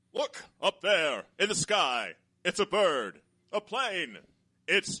Up there, in the sky, it's a bird, a plane.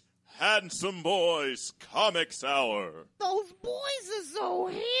 It's Handsome Boys Comics Hour. Those boys are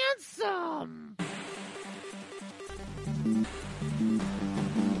so handsome.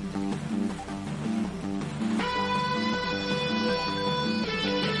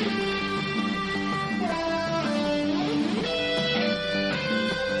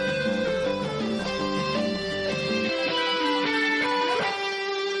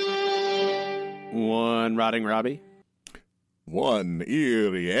 One Rotting Robbie. One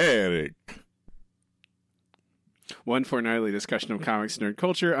Eerie Eric. One fortnightly discussion of comics and nerd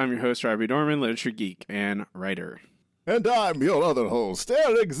culture. I'm your host, Robbie Dorman, literature geek and writer. And I'm your other host,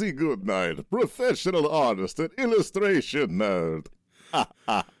 Eric Z. Goodnight, professional artist and illustration nerd.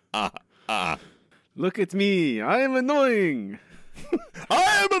 Look at me. I am annoying.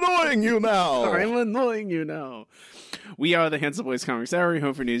 I am annoying you now. I'm annoying you now. We are the Handsome Boys Comics Hour,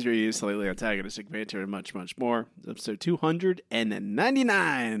 home for news reviews, slightly antagonistic banter, and much, much more. Episode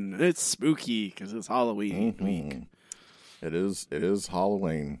 299. It's spooky because it's Halloween week. It is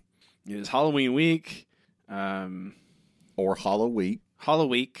Halloween. It is Halloween week. Or Halloweek.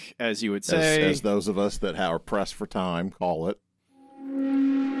 Halloweek, as you would say. As those of us that are pressed for time call it.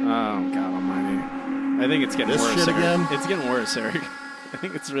 Oh, God almighty. I think it's getting This worse. shit again? It's getting worse, Eric. I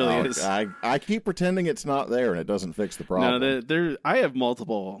think it's really is. I keep pretending it's not there, and it doesn't fix the problem. No, I have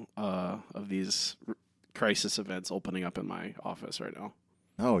multiple of these crisis events opening up in my office right now.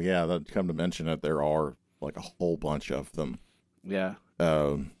 Oh, yeah. Come to mention it, there are like a whole bunch of them. Yeah.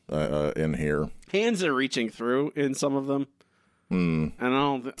 In here. Hands are reaching through in some of them. And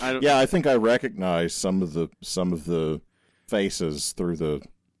I don't. Yeah, I think I recognize some of the faces through the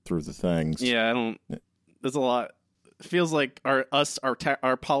things. Yeah, I don't. There's a lot. It feels like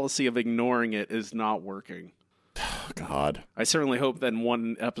our policy of ignoring it is not working. God. I certainly hope that in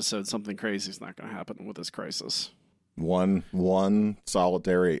one episode something crazy is not going to happen with this crisis. One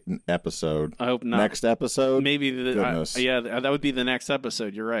solitary episode. I hope not. Next episode? Maybe Goodness. that would be the next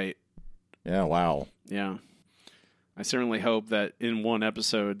episode. You're right. Yeah, wow. Yeah. I certainly hope that in one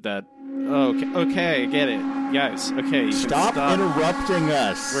episode that... Okay, I get it. Guys, okay. You Stop interrupting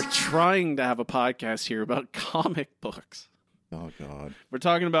us. We're trying to have a podcast here about comic books. Oh, God. We're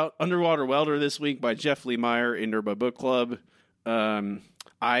talking about Underwater Welder this week by Jeff Lee Meyer in Nerdbug Book Club. I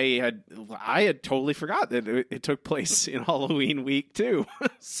had totally forgot that it took place in Halloween week, too.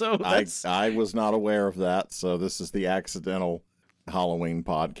 So I was not aware of that, so this is the accidental Halloween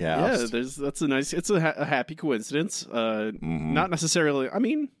podcast. Yeah, it's a happy coincidence. Not necessarily, I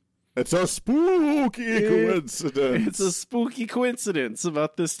mean... It's a spooky coincidence. It's a spooky coincidence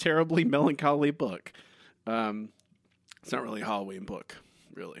about this terribly melancholy book. It's not really a Halloween book,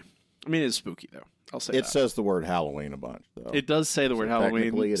 really. I mean, it's spooky, though. I'll say it that. said the word Halloween a bunch, though. It does say the word Halloween,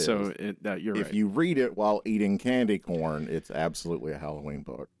 technically so you're right. If you read it while eating candy corn, it's absolutely a Halloween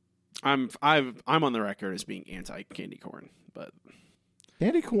book. I'm on the record as being anti-candy corn, but...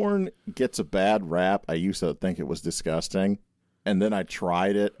 Candy corn gets a bad rap. I used to think it was disgusting. And then I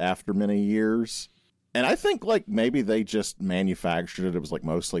tried it after many years. And I think, like, maybe they just manufactured it. It was, like,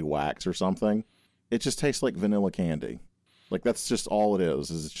 mostly wax or something. It just tastes like vanilla candy. Like, that's just all it is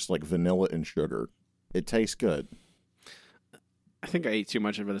it's just, like, vanilla and sugar. It tastes good. I think I ate too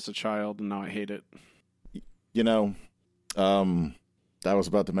much of it as a child, and now I hate it. You know, I was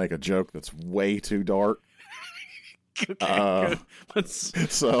about to make a joke that's way too dark. Okay, good.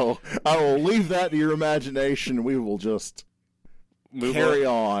 So I will leave that to your imagination. We will just... Carry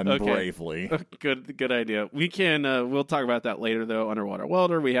on bravely. Good idea. We can. We'll talk about that later, though. Underwater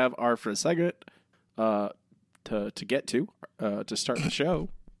Welder. We have our first segment to get to start the show.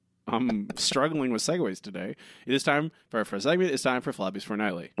 I'm struggling with segues today. It is time for our first segment. It's time for Floppies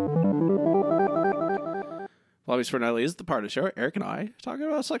Fortnightly. Floppies Fortnightly is the part of the show Eric and I talking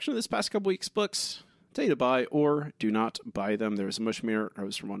about a selection of this past couple weeks' books. Tell you to buy or do not buy them. There's a mush mirror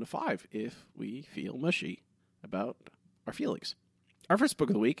goes from 1 to 5 if we feel mushy about our feelings. Our first book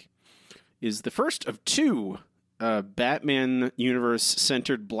of the week is the first of 2 Batman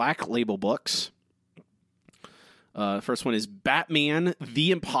universe-centered Black Label books. The first one is Batman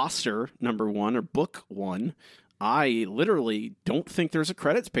the Imposter, #1, or Book 1. I literally don't think there's a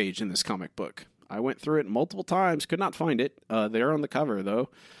credits page in this comic book. I went through it multiple times, could not find it. They're on the cover, though.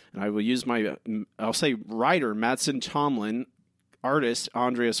 And I will use I'll say writer, Madsen Tomlin, artist,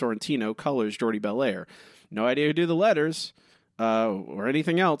 Andrea Sorrentino, colors, Jordi Belair. No idea who do the letters. Or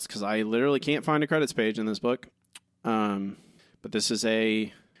anything else, because I literally can't find a credits page in this book. But this is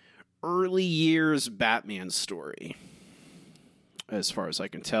a early years Batman story, as far as I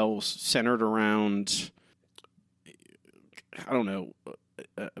can tell, centered around, I don't know,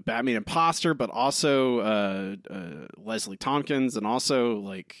 a Batman imposter, but also Leslie Tompkins, and also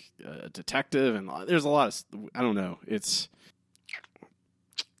like a detective, and there's a lot of I don't know.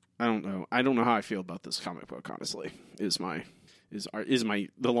 I don't know. I don't know how I feel about this comic book. Honestly, is the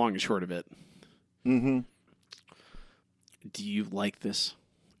long and short of it. Mm-hmm. Do you like this,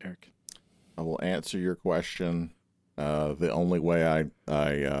 Eric? I will answer your question the only way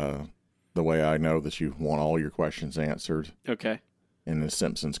the way I know that you want all your questions answered. Okay. In the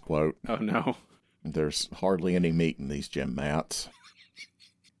Simpsons quote. Oh no. There's hardly any meat in these gym mats.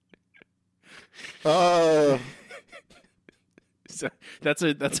 So that's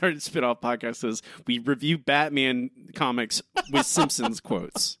our spin-off podcast. Is we review Batman comics with Simpsons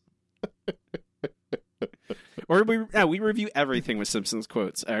quotes. Or we review everything with Simpsons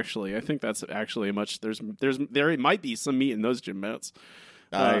quotes. Actually, I think that's actually a much there might be some meat in those gym mats.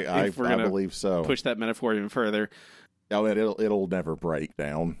 I believe so. Push that metaphor even further. Oh, it'll never break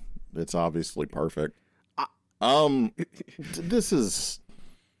down. It's obviously perfect. This is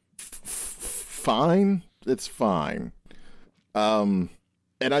fine. It's fine. And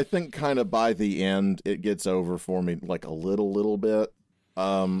I think kind of by the end it gets over for me like a little bit.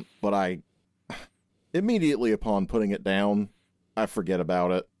 But I immediately upon putting it down, I forget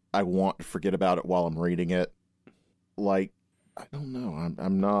about it. I want to forget about it while I'm reading it. Like, I don't know.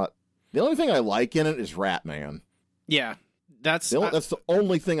 I'm not. The only thing I like in it is Ratman. Yeah, that's the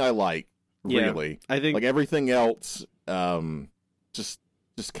only thing I like. Really, I think like everything else, just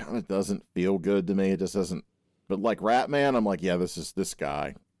kind of doesn't feel good to me. It just doesn't. But like Ratman, I'm like, yeah, this is this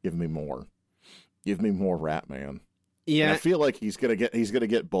guy. Give me more. Give me more Ratman. Yeah, and I feel like he's gonna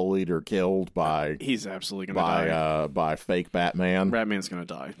get bullied or killed by. He's absolutely gonna die by fake Batman. Ratman's gonna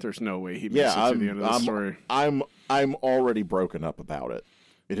die. There's no way he makes it to the end of the story. I'm already broken up about it.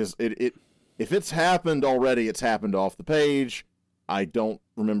 If it's happened already, it's happened off the page. I don't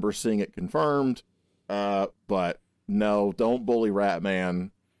remember seeing it confirmed. But no, don't bully Ratman.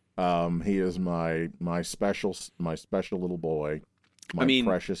 He is my special little boy. My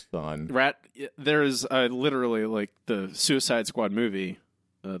precious son. There's literally like the Suicide Squad movie,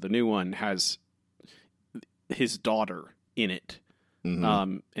 the new one has his daughter in it,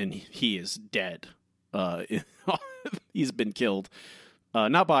 and he is dead. He's been killed,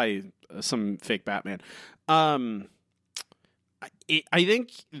 not by some fake Batman. I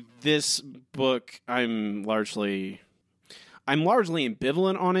think this book I'm largely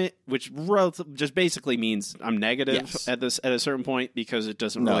ambivalent on it, which just basically means I'm negative at a certain point because it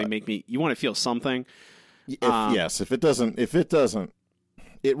doesn't really make me. You want to feel something. If it doesn't,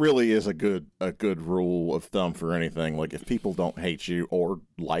 it really is a good rule of thumb for anything. Like if people don't hate you or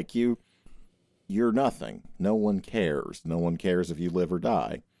like you, you're nothing. No one cares. No one cares if you live or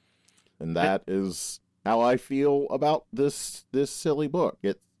die, and that is how I feel about this silly book.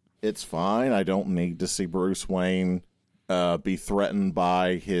 It's fine. I don't need to see Bruce Wayne be threatened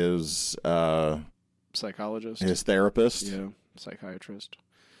by his psychologist, his therapist, psychiatrist.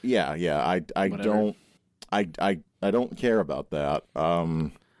 I don't care about that.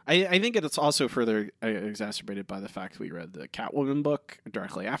 I think it's also further exacerbated by the fact we read the Catwoman book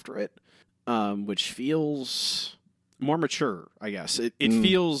directly after it, which feels more mature, I guess. It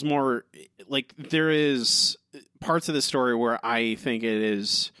feels more like there is parts of the story where I think it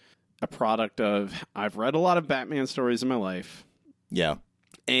is a product of I've read a lot of Batman stories in my life. Yeah.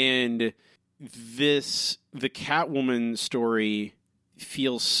 And the Catwoman story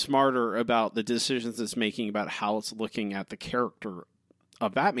feels smarter about the decisions it's making about how it's looking at the character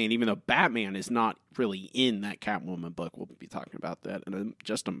of Batman, even though Batman is not really in that Catwoman book. We'll be talking about that in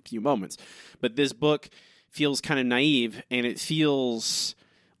just a few moments. But this book feels kind of naive, and it feels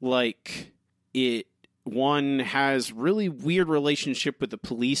like one has really weird relationship with the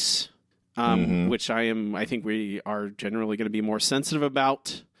police, which I think we are generally going to be more sensitive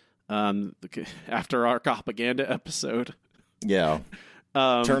about after our propaganda episode. Yeah.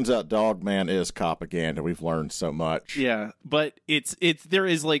 Turns out Dogman is propaganda. We've learned so much. Yeah, but there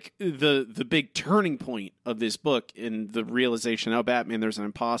is like the big turning point of this book in the realization how Batman there's an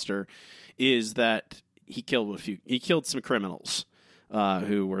imposter is that he killed some criminals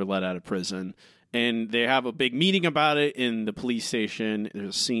who were let out of prison, and they have a big meeting about it in the police station.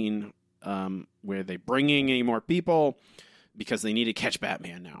 There's a scene where they bring in any more people because they need to catch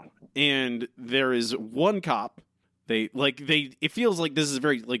Batman now, and there is one cop. It feels like this is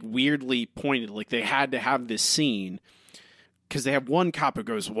very like weirdly pointed. Like they had to have this scene because they have one cop who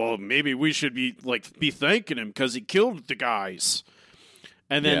goes, "Well, maybe we should be thanking him because he killed the guys."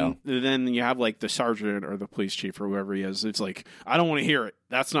 And then you have like the sergeant or the police chief or whoever he is. It's like, I don't want to hear it.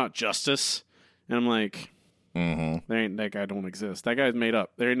 That's not justice. And I'm like, There ain't that guy don't exist. That guy's made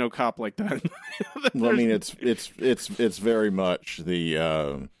up. There ain't no cop like that. Well, I mean, it's very much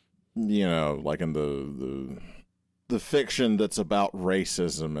the like in the fiction that's about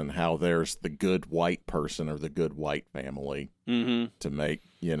racism and how there's the good white person or the good white family to make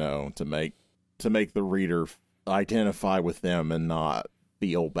the reader identify with them and not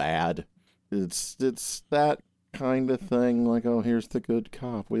feel bad. It's that kind of thing. Like, oh, here's the good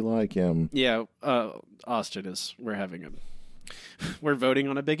cop. We like him. Yeah, Austin we're voting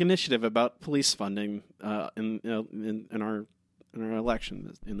on a big initiative about police funding in our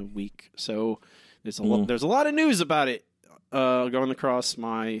election in a week. So there's a lot of news about it going across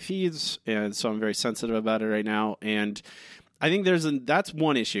my feeds, and so I'm very sensitive about it right now. And I think that's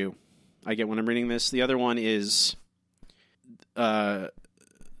one issue I get when I'm reading this. The other one is Dr.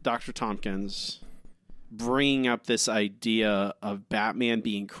 Tompkins bringing up this idea of Batman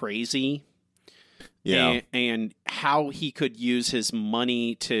being crazy. Yeah. And how he could use his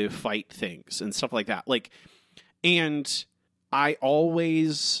money to fight things and stuff like that. And I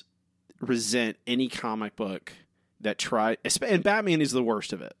always resent any comic book that and Batman is the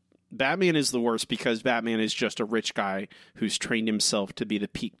worst of it. Batman is the worst because Batman is just a rich guy who's trained himself to be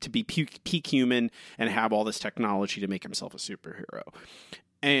peak human and have all this technology to make himself a superhero.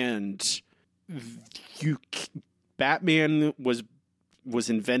 And Batman was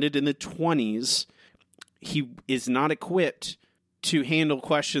invented in the 1920s. He is not equipped to handle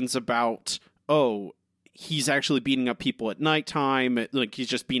questions about, he's actually beating up people at nighttime. Like, he's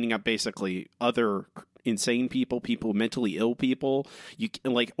just beating up basically other insane people, mentally ill people. He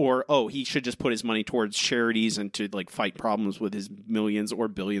should just put his money towards charities and to fight problems with his millions or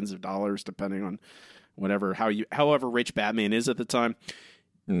billions of dollars, depending on however rich Batman is at the time.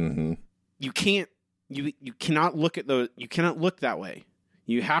 Mm-hmm. You cannot look that way.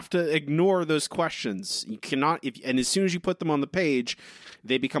 You have to ignore those questions. You cannot, and as soon as you put them on the page,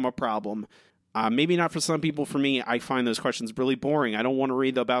 they become a problem. Maybe not for some people. For me, I find those questions really boring. I don't want to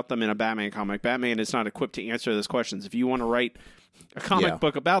read about them in a Batman comic. Batman is not equipped to answer those questions. If you want to write a comic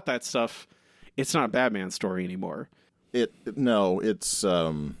book about that stuff, it's not a Batman story anymore. I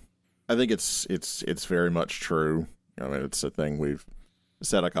think it's very much true. I mean, it's a thing we've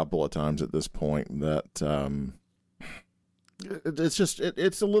said a couple of times at this point that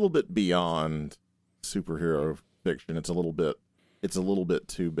it's a little bit beyond superhero fiction. It's a little bit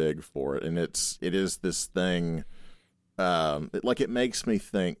too big for it, and it is this thing. It makes me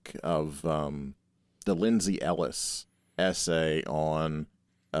think of the Lindsay Ellis essay on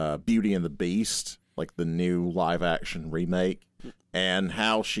Beauty and the Beast, like the new live action remake, and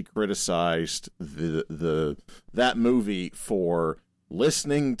how she criticized that movie for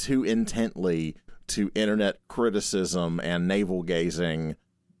listening too intently to internet criticism and navel-gazing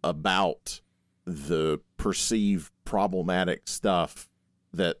about the perceived problematic stuff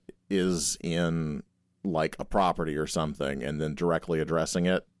that is in a property or something, and then directly addressing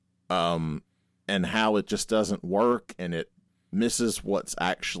it, and how it just doesn't work and it misses what's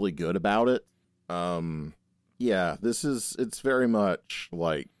actually good about it. It's very much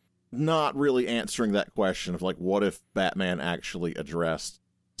not really answering that question of what if Batman actually addressed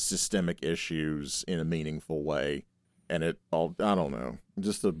systemic issues in a meaningful way. And I don't know,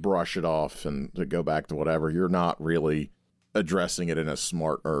 just to brush it off and to go back to whatever, you're not really addressing it in a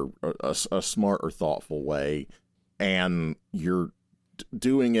smart or thoughtful way, and you're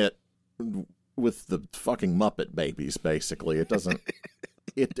doing it with the fucking Muppet Babies. Basically, it doesn't.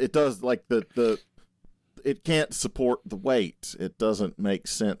 it does it can't support the weight. It doesn't make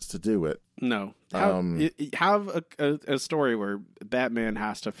sense to do it. No. Have a story where Batman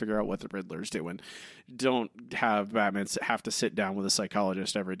has to figure out what the Riddler's doing. Don't have Batman have to sit down with a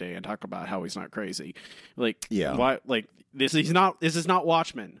psychologist every day and talk about how he's not crazy. Why? This is not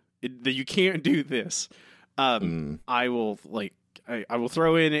Watchmen. You can't do this. I will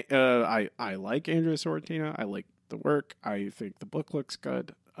throw in. I like Andrea Sorrentino. I like the work. I think the book looks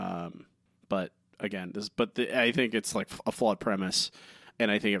good. But again, I think it's a flawed premise. And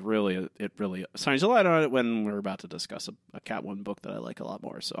I think it really shines a light on it when we're about to discuss a Catwoman book that I like a lot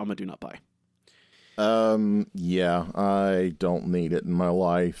more. So I'm a do not buy. I don't need it in my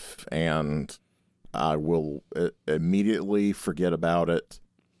life, and I will immediately forget about it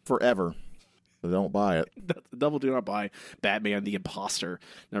forever. So don't buy it. Double do not buy. Batman the Imposter,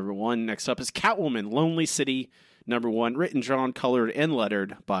 #1. Next up is Catwoman, Lonely City, #1. Written, drawn, colored, and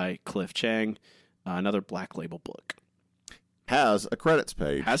lettered by Cliff Chiang. Another Black Label book. Has a credits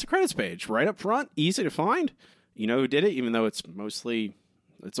page right up front, easy to find. You know who did it, even though it's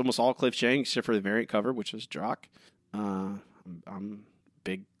almost all Cliff Chiang except for the variant cover, which is Jock. I'm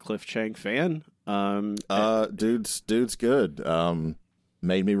big Cliff Chiang fan. Dude's good.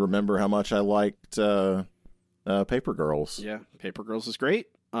 Made me remember how much I liked Paper Girls. Yeah, Paper Girls is great.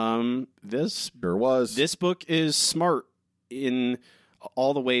 This Sure was. This book is smart in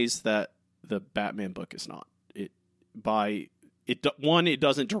all the ways that the Batman book is not. It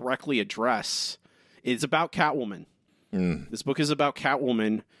doesn't directly address. It's about Catwoman. This book is about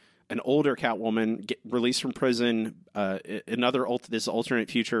Catwoman, an older Catwoman, released from prison. This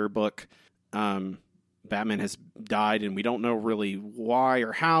alternate future book. Batman has died, and we don't know really why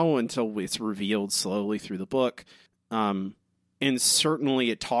or how until it's revealed slowly through the book. And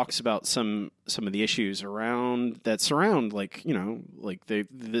certainly it talks about some of the issues that surround, like, you know, like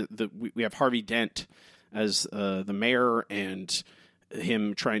we have Harvey Dent as the mayor and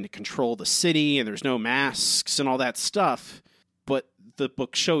him trying to control the city, and there's no masks and all that stuff. But the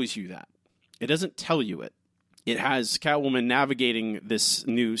book shows you that. It doesn't tell you it. It has Catwoman navigating this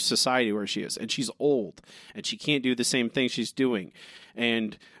new society where she is, and she's old, and she can't do the same thing she's doing.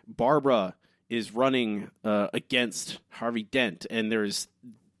 And Barbara is running against Harvey Dent, and there's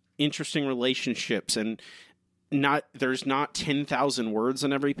interesting relationships, and there's not 10,000 words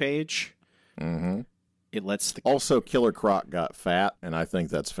on every page. Mm-hmm. It lets Also, Killer Croc got fat, and I think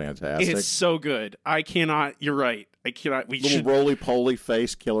that's fantastic. It's so good. You're right. I cannot. Roly-poly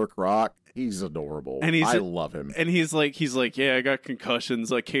face Killer Croc. He's adorable. And I love him. And he's like, yeah, I got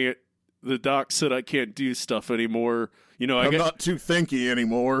concussions. I can't. The doc said I can't do stuff anymore. You know, I'm not too thinky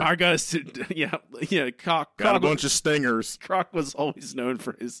anymore. I gotta sit. Yeah. Croc got a bunch of stingers. Croc was always known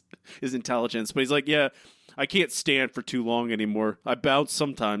for his intelligence, but he's like, yeah, I can't stand for too long anymore. I bounce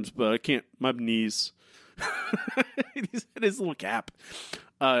sometimes, but I can't. My knees. He's in his little cap.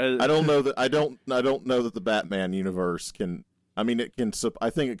 I don't know that the Batman universe can. I mean, it can. I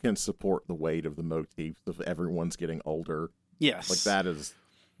think it can support the weight of the motifs of everyone's getting older. Yes, like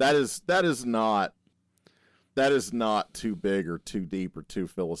that is not too big or too deep or too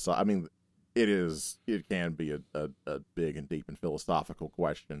philosophical. I mean, it is. It can be a big and deep and philosophical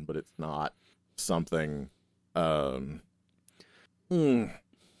question, but it's not something.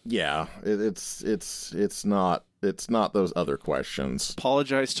 Yeah, it's not those other questions.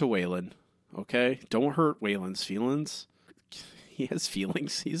 Apologize to Waylon, okay? Don't hurt Waylon's feelings. He has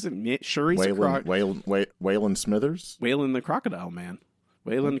feelings. He's sure he's Waylon Smithers. Waylon the Crocodile Man.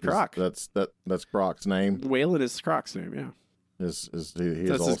 Waylon Croc. That's Croc's name. Waylon is Croc's name. Yeah. He is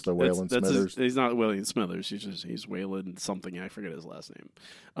also Waylon Smithers? He's not Waylon Smithers. He's Waylon something. I forget his last name.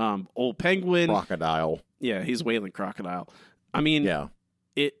 Old Penguin. Crocodile. Yeah, he's Waylon Crocodile. I mean, yeah.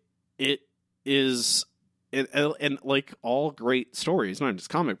 It is, and like all great stories, not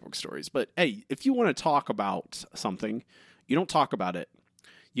just comic book stories, but hey, if you want to talk about something, you don't talk about it.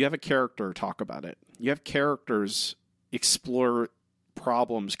 You have a character talk about it. You have characters explore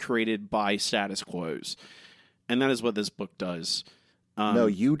problems created by status quos. And that is what this book does. No,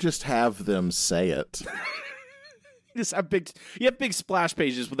 you just have them say it. You have big splash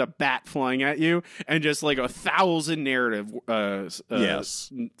pages with a bat flying at you, and just like 1,000 narrative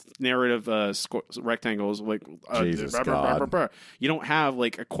rectangles. Like Jesus God. You don't have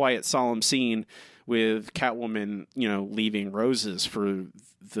like a quiet, solemn scene with Catwoman, leaving roses for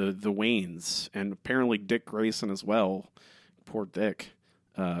the Waynes, and apparently Dick Grayson as well. Poor Dick.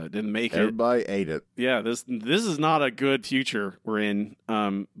 Didn't make Everybody ate it. Yeah, this is not a good future we're in,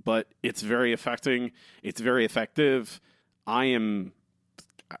 but it's very affecting. It's very effective. I'm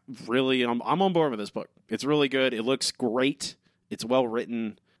on board with this book. It's really good. It looks great. It's well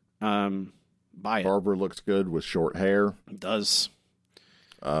written. Buy it. Barbara looks good with short hair. It does.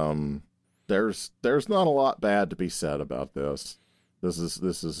 There's not a lot bad to be said about this. This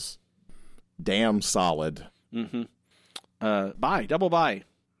is damn solid. Mm-hmm. Double buy.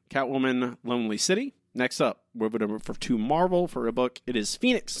 Catwoman, Lonely City. Next up, we're over to Marvel for a book. It is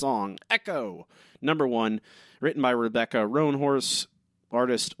Phoenix Song, Echo, #1, written by Rebecca Roanhorse,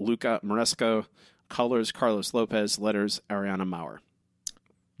 artist Luca Maresco, colors Carlos Lopez, letters Ariana Maurer.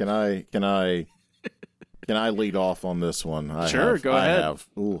 Can I lead off on this one? Go ahead.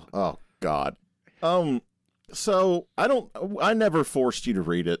 Ooh, oh God. So I never forced you to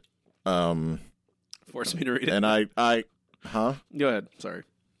read it. Forced me to read it. And I huh? Go ahead. Sorry.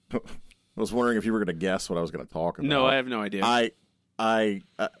 I was wondering if you were going to guess what I was going to talk about. No, I have no idea. I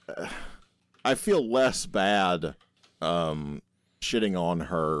feel less bad shitting on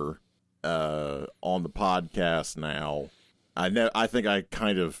her on the podcast now. I think I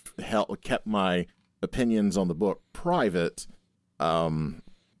kind of kept my opinions on the book private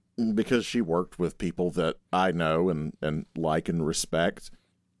because she worked with people that I know and like and respect.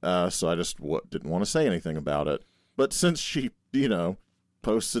 So I just didn't want to say anything about it. But since she,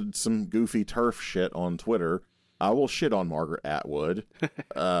 posted some goofy turf shit on Twitter. I will shit on Margaret Atwood.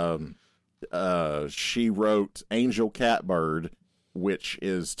 She wrote Angel Catbird, which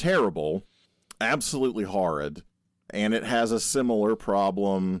is terrible, absolutely horrid, and it has a similar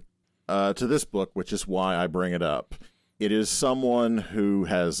problem to this book, which is why I bring it up. It is someone who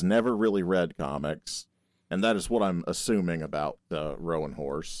has never really read comics, and that is what I'm assuming about Rowan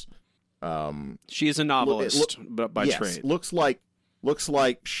Horse. She is a novelist, but by trade. Looks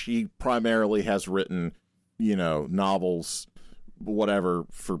like she primarily has written, novels, whatever,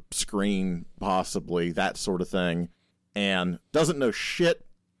 for screen, possibly, that sort of thing, and doesn't know shit,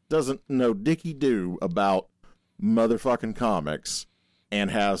 doesn't know dicky-doo about motherfucking comics, and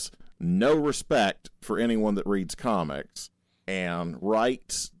has no respect for anyone that reads comics, and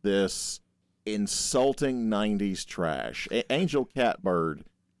writes this insulting 90s trash. Angel Catbird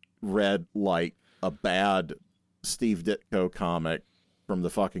read like a bad Steve Ditko comic from the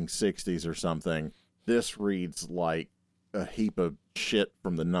fucking 60s or something. This reads like a heap of shit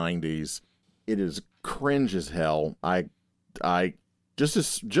from the 90s. It is cringe as hell. I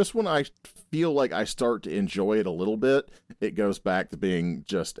just when I feel like I start to enjoy it a little bit, it goes back to being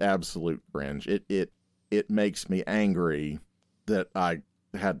just absolute cringe. It makes me angry that I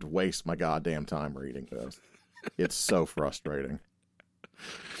had to waste my goddamn time reading this. It's so frustrating.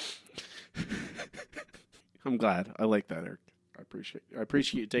 I'm glad. I like that, Eric. I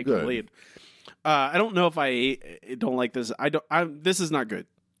appreciate you taking the lead. I don't know if I don't like this. This is not good.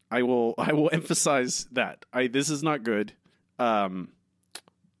 I will emphasize that. This is not good.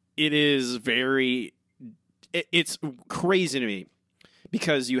 It is it's crazy to me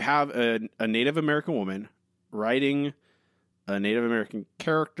because you have a Native American woman writing a Native American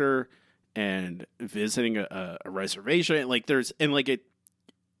character and visiting a reservation.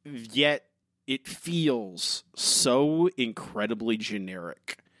 Yet it feels so incredibly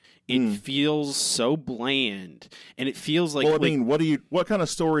generic. It feels so bland, and it feels like. Well, I mean, what kind of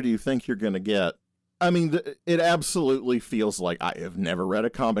story do you think you're going to get? I mean, it absolutely feels like I have never read a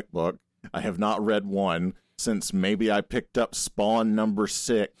comic book. I have not read one since maybe I picked up Spawn number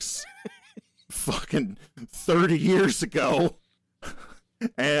 6 fucking 30 years ago.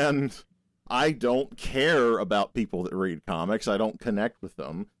 And I don't care about people that read comics. I don't connect with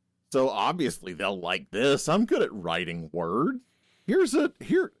them. So obviously they'll like this. I'm good at writing words. Here's a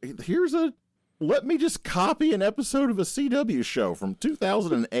let me just copy an episode of a CW show from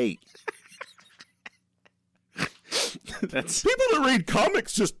 2008. That's people that read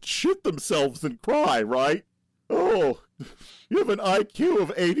comics just shit themselves and cry, right? Oh, you have an IQ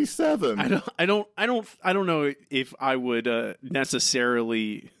of 87. I don't know if I would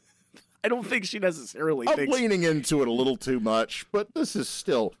necessarily. I don't think she necessarily. I'm leaning into it a little too much, but this is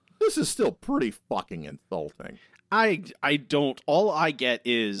still pretty fucking insulting. I don't. All I get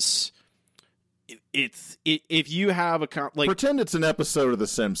is if you have pretend it's an episode of The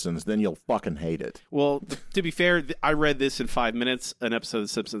Simpsons, then you'll fucking hate it. Well, to be fair, I read this in 5 minutes. An episode of The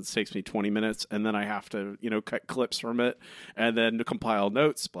Simpsons takes me 20 minutes, and then I have to cut clips from it and then compile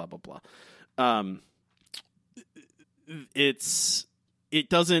notes. Blah blah blah. It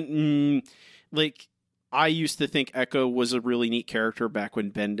doesn't like I used to think Echo was a really neat character back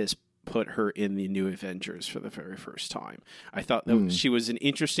when Bendis put her in the New Avengers for the very first time. I thought that she was an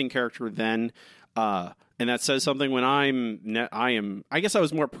interesting character then, and that says something. When I guess I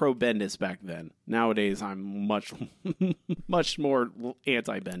was more pro Bendis back then. Nowadays, I'm much more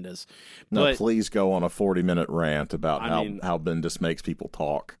anti Bendis. Now, please go on a 40-minute rant about how Bendis makes people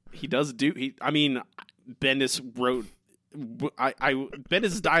talk. He does do. Bendis wrote.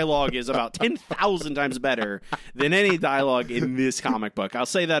 Bendis' dialogue is about 10,000 times better than any dialogue in this comic book. I'll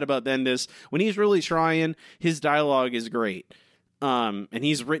say that about Bendis. When he's really trying, his dialogue is great. And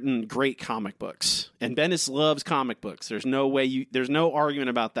he's written great comic books. And Bendis loves comic books. There's no argument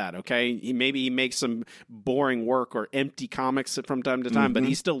about that, okay? Maybe he makes some boring work or empty comics from time to time, but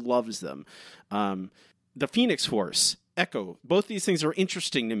he still loves them. The Phoenix Force, Echo, both these things are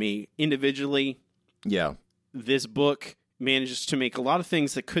interesting to me individually. Yeah. This book manages to make a lot of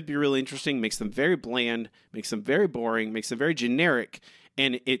things that could be really interesting, makes them very bland, makes them very boring, makes them very generic,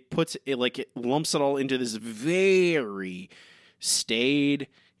 and it lumps it all into this very staid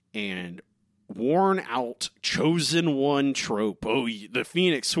and worn out chosen one trope. Oh, the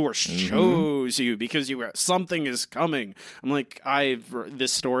Phoenix Force chose you because something is coming. I'm like,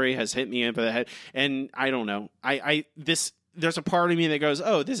 this story has hit me over the head, and I don't know. There's a part of me that goes,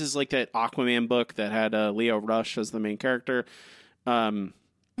 oh, this is like that Aquaman book that had Leo Rush as the main character, where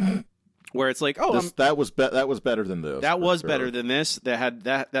it's like, oh, that was better than this. That was better than this. That had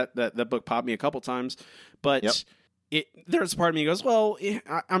that book popped me a couple times, but there's a part of me goes, well,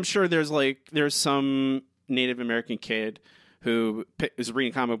 I'm sure there's some Native American kid who is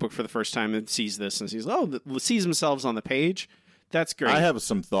reading a comic book for the first time and sees this and sees themselves on the page. That's great. I have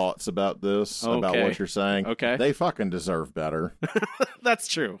some thoughts about this, about what you're saying. Okay. They fucking deserve better. That's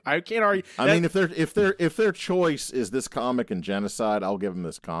true. I can't argue. I mean, if their choice is this comic and genocide, I'll give them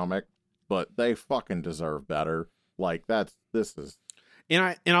this comic. But they fucking deserve better. Like this is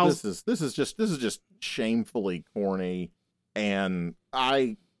just shamefully corny, and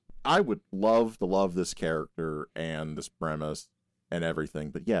I would love to love this character and this premise and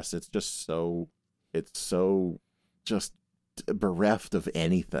everything. But yes, it's so just bereft of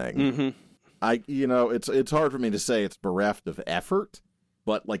anything. Mm-hmm. It's hard for me to say it's bereft of effort,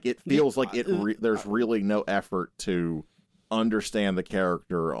 but like it feels like there's really no effort to understand the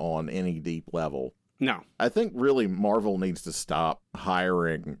character on any deep level. No. I think really Marvel needs to stop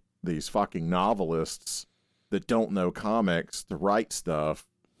hiring these fucking novelists that don't know comics to write stuff.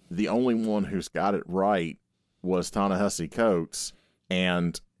 The only one who's got it right was Ta-Nehisi Coates,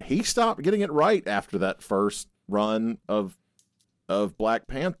 and he stopped getting it right after that first run of Black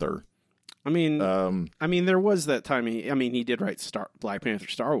Panther. I mean, there was that time. He did write Black Panther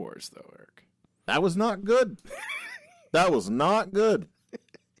Star Wars, though, Eric. That was not good. That was not good.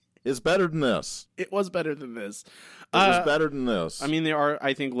 It's better than this. It was better than this. It was better than this. I mean, the art,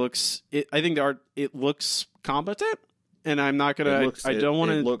 I think, looks competent, and I'm not gonna. I don't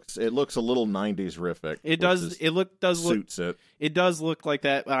want to. It looks a little '90s-rific. It does. Suits it. It does look like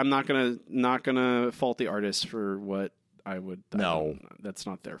that. But I'm not gonna fault the artist for what I would. No, that's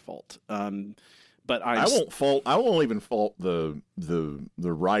not their fault. But I won't even fault the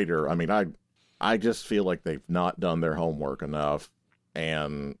writer. I mean, I just feel like they've not done their homework enough,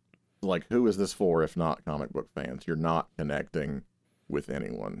 and like, who is this for if not comic book fans? You're not connecting with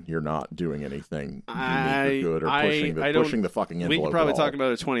anyone. You're not doing anything unique or good, or pushing the fucking envelope. We could probably talk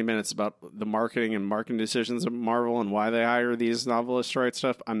about it 20 minutes about the marketing and marketing decisions of Marvel and why they hire these novelists to write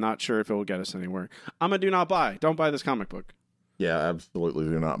stuff. I'm not sure if it will get us anywhere. I'm a do not buy. Don't buy this comic book. Yeah, absolutely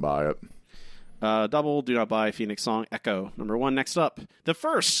do not buy it. Double do not buy Phoenix Song Echo #1. Next up, the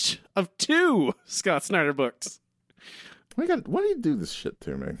first of 2 Scott Snyder books. Why do you do this shit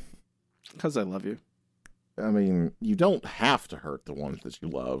to me? Because I love you. I mean, you don't have to hurt the ones that you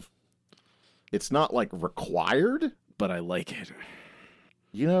love. It's not like required, but I like it.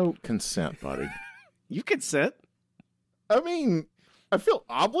 Consent, buddy. You consent. I mean, I feel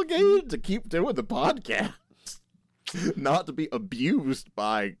obligated to keep doing the podcast, not to be abused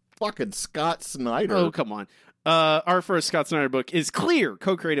by fucking Scott Snyder. Oh, come on. Our first Scott Snyder book is Clear,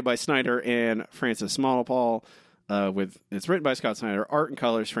 co-created by Snyder and Francis Manapul. It's written by Scott Snyder, art and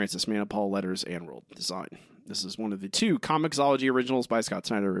colors, Francis Manapul, letters, and world design. This is one of the 2 Comixology originals by Scott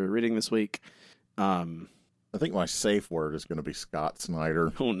Snyder we're reading this week. I think my safe word is going to be Scott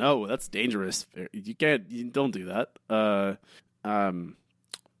Snyder. Oh no, that's dangerous. You don't do that. I'm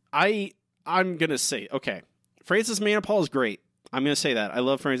gonna say, okay, Francis Manapul is great. I'm gonna say that. I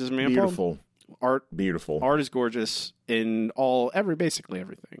love Francis Manapul. Beautiful. Beautiful. Art is gorgeous in basically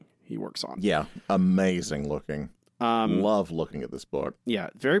everything he works on. Yeah, amazing looking. Love looking at this book. Yeah,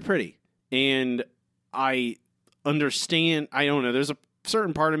 very pretty. And I understand, I don't know, there's a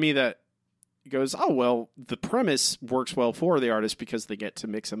certain part of me that goes, oh, well, the premise works well for the artist because they get to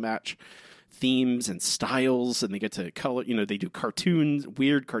mix and match themes and styles, and they get to color, they do cartoons,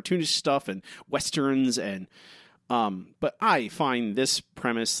 weird cartoonish stuff and westerns, and but I find this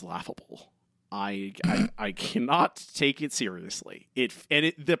premise laughable. I cannot take it seriously.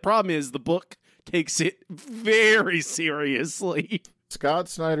 The problem is the book takes it very seriously. Scott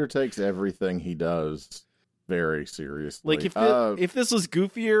Snyder takes everything he does very seriously. Like if this was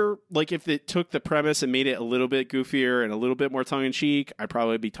goofier, like if it took the premise and made it a little bit goofier and a little bit more tongue in cheek, I'd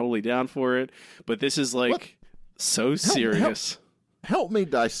probably be totally down for it. But this is so serious. Help me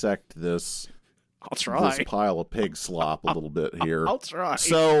dissect this. I'll try. This pile of pig slop a little bit here. I'll try.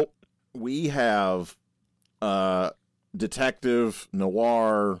 So we have detective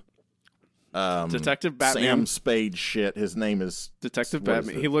noir. Detective Batman. Sam Spade shit. His name is Detective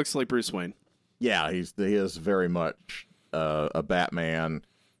Batman. He looks like Bruce Wayne. Yeah, he is very much a Batman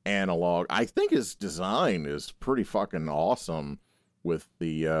analog. I think his design is pretty fucking awesome with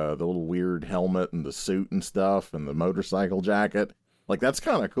the little weird helmet and the suit and stuff and the motorcycle jacket. Like, that's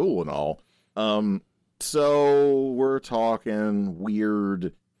kind of cool and all. So we're talking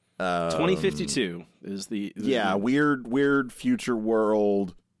weird. 2052 is the weird future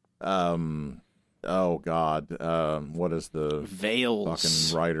world. Oh God, what is the Veils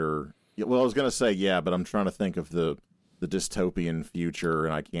fucking writer? Well, I was gonna say but I'm trying to think of the the dystopian future,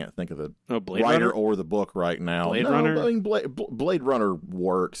 and I can't think of the Blade writer Runner? or the book right now. Blade No, Runner? I mean, Blade Runner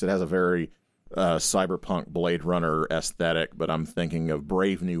works. It has a very cyberpunk Blade Runner aesthetic, but I'm thinking of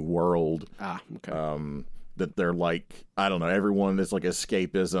Brave New World. Okay. That they're like, I don't know, everyone is like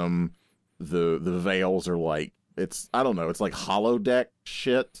escapism. The veils are like, it's, I don't know, it's like holodeck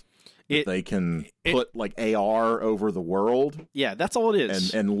shit. They can put like AR over the world. Yeah, that's all it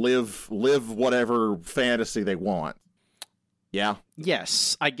is. And live whatever fantasy they want. Yeah.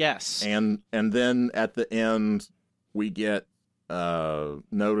 Yes, I guess. And then at the end we get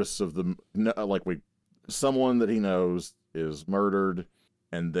notice of someone that he knows is murdered,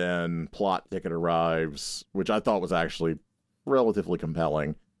 and then plot ticket arrives, which I thought was actually relatively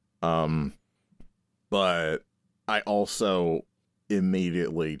compelling. But I also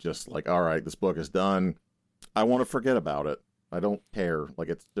immediately just like, all right, this book is done. I want to forget about it. I don't care. Like,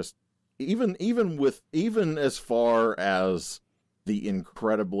 it's just even as far as the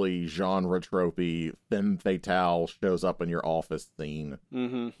incredibly genre tropey femme fatale shows up in your office scene.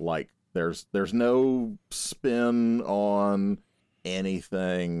 Mm-hmm. Like, there's no spin on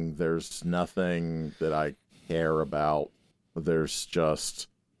anything. There's nothing that I care about. There's just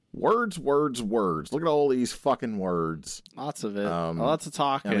words. Look at all these fucking words. Lots of it. Lots of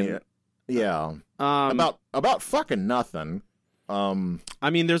talking. I mean, yeah. About fucking nothing. I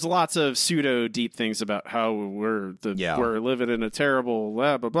mean, there's lots of pseudo deep things about how we're living in a terrible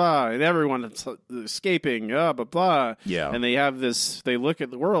blah blah blah, and everyone's escaping blah blah blah. Yeah. And they have this. They look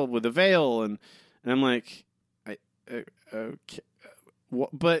at the world with a veil, and I'm like, okay,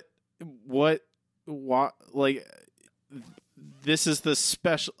 but what? Like, this is the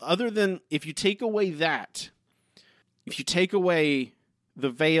special. Other than if you take away that, if you take away the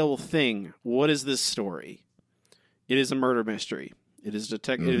veil thing, what is this story? It is a murder mystery. It is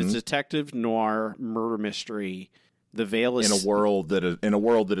It is detective noir murder mystery. The veil is in a world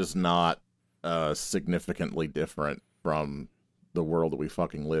that is not significantly different from the world that we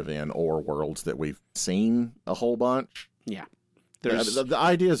fucking live in, or worlds that we've seen a whole bunch. Yeah, the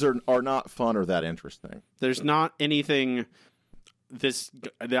ideas are not fun or that interesting. There's not anything.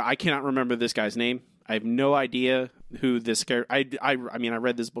 I cannot remember this guy's name. I have no idea who this character. I mean, I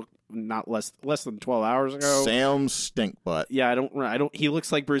read this book not less than 12 hours ago. Sam Stinkbutt. Yeah, I don't. He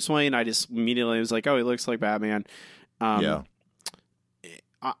looks like Bruce Wayne. I just immediately was like, oh, he looks like Batman. Yeah.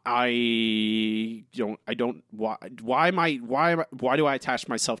 I don't. Why do I attach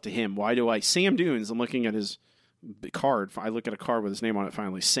myself to him? Why do I Sam Dunes? I'm looking at his card. I look at a card with his name on it.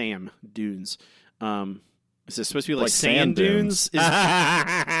 Finally, Sam Dunes. Is this supposed to be like Sand Dunes?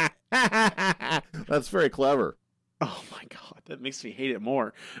 That's very clever. Oh my god, that makes me hate it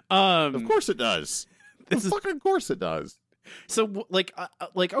more. Of course it does. Fucking course it does. So like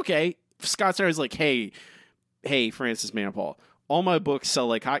okay, Scott Snyder's like, hey, Francis Manapul, all my books sell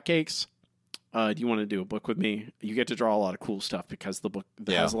like hotcakes. Do you want to do a book with me? You get to draw a lot of cool stuff because the book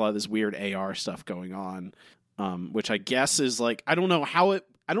has a lot of this weird AR stuff going on, which I guess is like, I don't know how it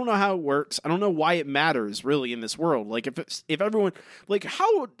works. I don't know why it matters really in this world. Like if everyone, like,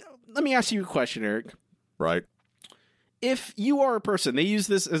 how, let me ask you a question, Eric. Right. If you are a person, they use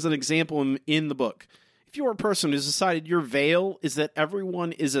this as an example in the book. If you are a person who's decided your veil is that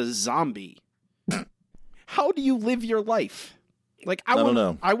everyone is a zombie, how do you live your life? Like, I don't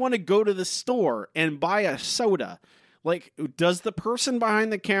know. I want to go to the store and buy a soda. Like, does the person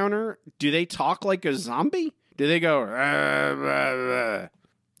behind the counter, do they talk like a zombie? Do they go, rah, rah, rah?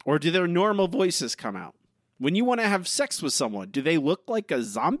 Or do their normal voices come out? When you want to have sex with someone, do they look like a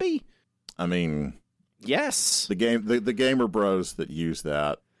zombie? I mean, yes. The gamer bros that use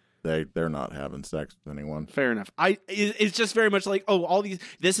that, they're not having sex with anyone. Fair enough. It's just very much like,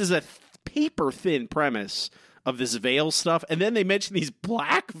 this is a paper thin premise of this veil stuff, and then they mention these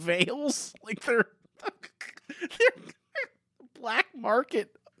black veils, like they're black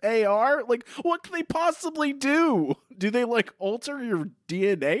market AR. Like, what can they possibly do? Do they like alter your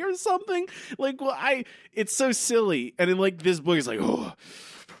DNA or something? Like, well, it's so silly. And then like this book is like, oh,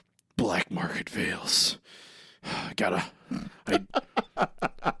 black market veils. I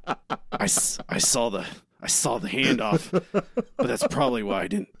saw the handoff, but that's probably why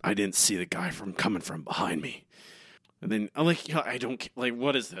I didn't see the guy coming from behind me. And then I'm like, I don't like,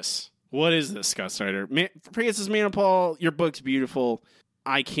 what is this? What is this, Scott Snyder? Francis Manapul, your book's beautiful.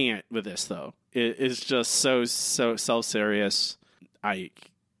 I can't with this though. It is just so self-serious. I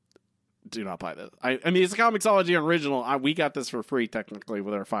do not buy this. I mean, it's a Comixology original. We got this for free technically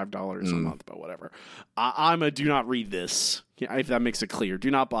with our $5 a month, but whatever. I'm a do not read this. If that makes it clear, do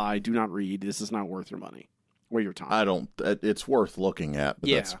not buy, do not read. This is not worth your money. your time. I don't. It's worth looking at, but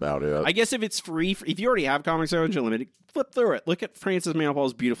Yeah. that's about it. I guess if it's free, if you already have Comics Unlimited, flip through it. Look at Francis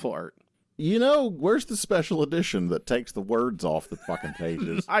Manapul's beautiful art. Where's the special edition that takes the words off the fucking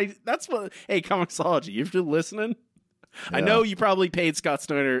pages? That's what. Hey, Comixology, if you're listening, I Yeah. know you probably paid Scott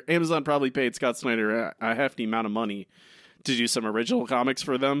Snyder. Amazon probably paid Scott Snyder a hefty amount of money to do some original comics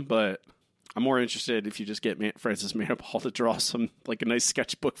for them, but I'm more interested if you just get Francis Manapul to draw some like a nice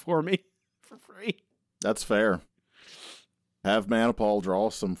sketchbook for me for free. That's fair. Have Manapul draw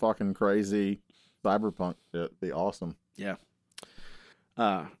some fucking crazy cyberpunk shit. Be awesome. Yeah.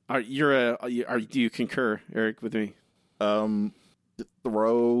 Do you concur, Eric, with me?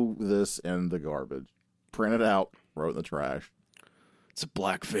 Throw this in the garbage. Print it out. Throw it in the trash. It's a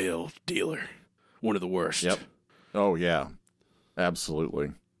Black Veil dealer. One of the worst. Yep. Oh yeah,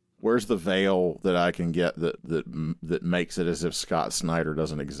 absolutely. Where's the veil that I can get that makes it as if Scott Snyder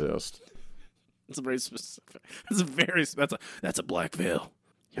doesn't exist? It's a very specific. That's a Black Veil.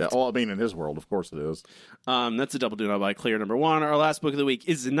 Yeah. Well, I mean, in his world, of course it is. That's a double do not buy clear number one. Our last book of the week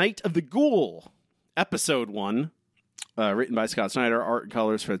is The Night of the Ghoul, episode 1, written by Scott Snyder, art and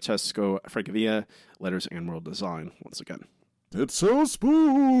colors Francesco Francavilla, letters and world design. Once again, It's so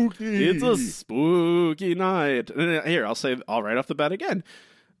spooky. it's a spooky night. Here, I'll right off the bat again.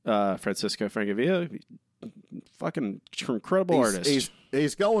 Francisco Francavilla, fucking incredible artist.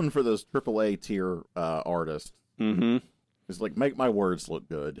 He's going for those AAA tier artists. Mm-hmm. He's like, make my words look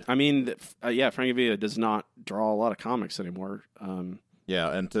good. I mean, Francavilla does not draw a lot of comics anymore.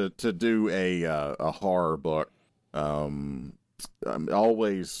 Yeah, and to do a horror book,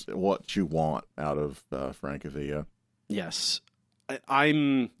 always what you want out of Francavilla. Yes,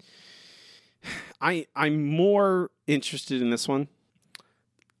 I'm more interested in this one.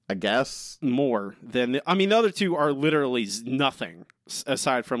 I guess. More than the other two are literally nothing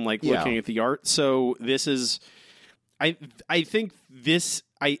aside from looking at the art. So this is, I think this,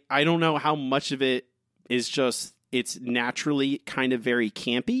 I don't know how much of it is just, it's naturally kind of very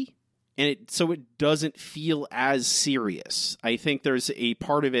campy, and so it doesn't feel as serious. I think there's a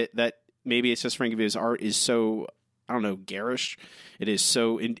part of it that maybe it's just Francavilla's art is so, I don't know, garish. It is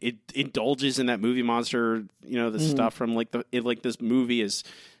so, it indulges in that movie monster, the stuff from this movie is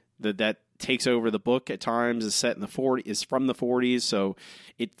that takes over the book at times, is set in the 40s, is from the 40s, so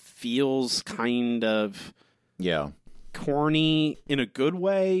it feels kind of corny in a good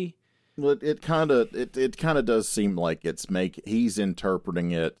way. Well, it kind of does seem like he's interpreting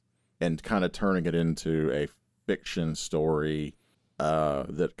it and kind of turning it into a fiction story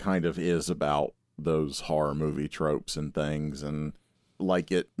that kind of is about those horror movie tropes and things, and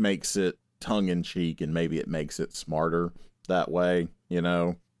it makes it tongue in cheek, and maybe it makes it smarter that way,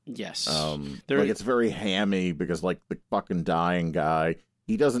 Yes. It's very hammy because the fucking dying guy,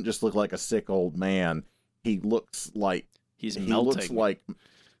 he doesn't just look like a sick old man. He looks like he's melting.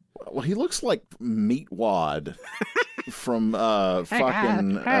 He looks like Meatwad from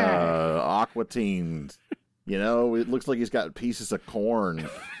fucking Aqua Teens. It looks like he's got pieces of corn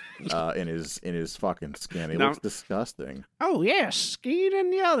in his fucking skin. He looks disgusting. Oh yes, Skeet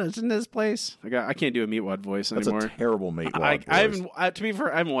and the others in this place. I can't do a Meatwad voice anymore. That's a terrible Meatwad voice. I haven't. To be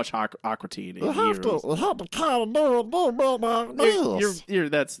fair, I haven't watched Aqua Teen in years.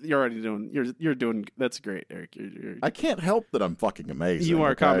 You're already doing. You're doing. That's great, Eric. I can't help that I'm fucking amazing. You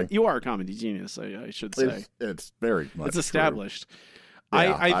are okay? You are a comedy genius. I should say it's very much. It's established.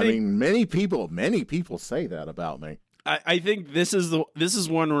 Yeah, I think many people say that about me. I think this is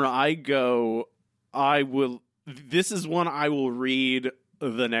one where this is one I will read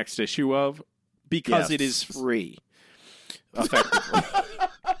the next issue of because it is free. Effectively.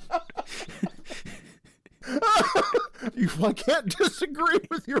 I can't disagree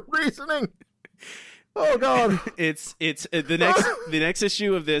with your reasoning. Oh God! It's the next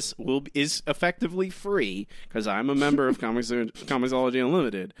issue of this is effectively free because I'm a member of Comixology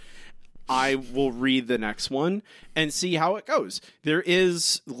Unlimited. I will read the next one and see how it goes. There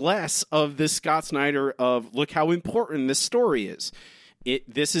is less of this Scott Snyder of look how important this story is.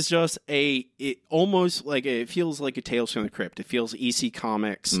 This is just almost like it feels like a Tales from the Crypt. It feels EC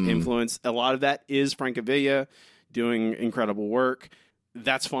Comics influence. A lot of that is Francavilla doing incredible work.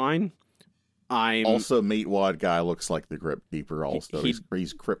 That's fine. Also, Meatwad guy looks like the Crypt Keeper. Also,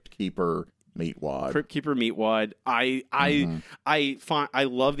 he's Crypt Keeper Meatwad. Crypt Keeper Meatwad. I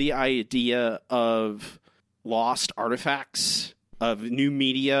love the idea of lost artifacts, of new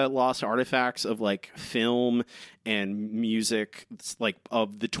media, lost artifacts of film and music,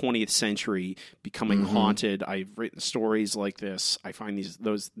 of the 20th century becoming haunted. I've written stories like this. I find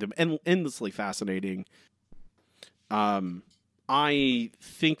them endlessly fascinating. I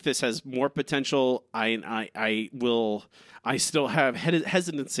think this has more potential. I still have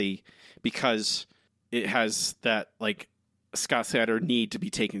hesitancy because it has that like Scott Snyder need to be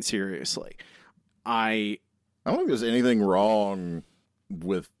taken seriously. I don't think there's anything wrong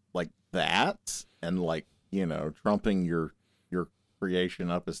with like that and like, you know, trumping your creation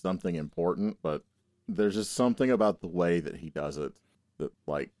up as something important, but there's just something about the way that he does it that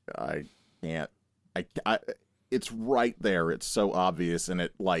like I can't it's right there. It's so obvious, and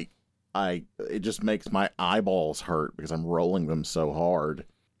it just makes my eyeballs hurt because I'm rolling them so hard.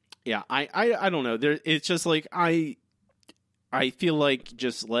 Yeah, I don't know. It's just like I feel like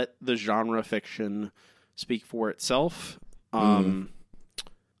just let the genre fiction speak for itself. I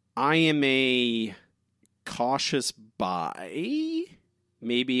am a cautious buy,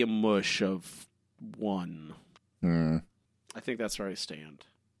 maybe a mush of 1. I think that's where I stand.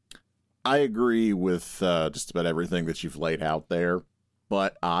 I agree with just about everything that you've laid out there,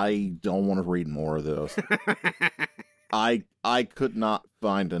 but I don't want to read more of this. I could not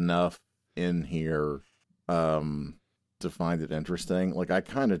find enough in here to find it interesting. Like, I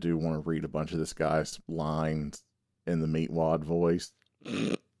kind of do want to read a bunch of this guy's lines in the Meatwad voice.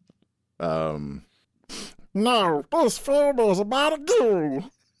 No, this film is about a girl.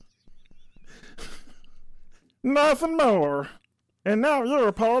 Nothing more. And now you're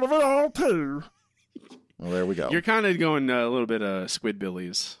a part of it all, too. Well, there we go. You're kind of going a little bit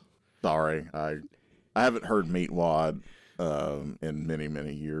Squidbillies. Sorry. I haven't heard Meatwad in many,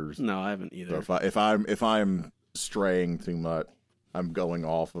 many years. No, I haven't either. So if I'm straying too much, I'm going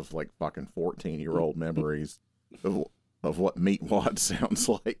off of like fucking 14-year-old memories of what Meatwad sounds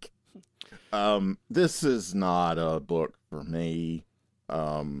like. This is not a book for me.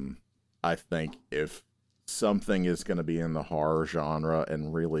 I think if something is going to be in the horror genre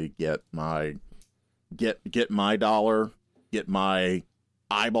and really get my dollar, get my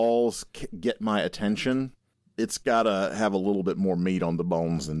eyeballs, get my attention, it's got to have a little bit more meat on the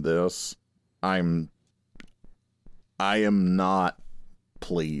bones than this. I am not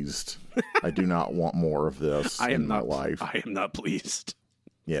pleased. I do not want more of this in my life. I am not pleased.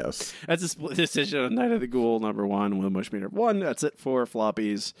 Yes. That's a split decision on Night of the Ghoul #1 with Mush Meter 1. That's it for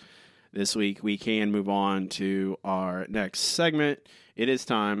Floppies this week. We can move on to our next segment. It is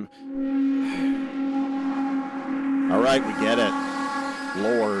time. All right, we get it.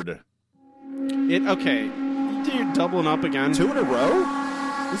 Lord. Okay. You're doubling up again. 2 in a row?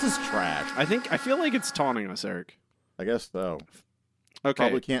 This is trash. I feel like it's taunting us, Eric. I guess so. Okay.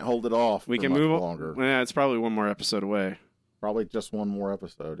 Probably can't hold it off. We for can much move longer. Yeah, it's probably one more episode away. Probably just one more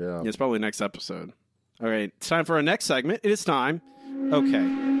episode, yeah. It's probably next episode. All right, it's time for our next segment. It is time. Okay.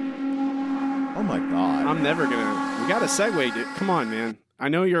 Oh my god. I'm never gonna. We got to segue. Come on, man. I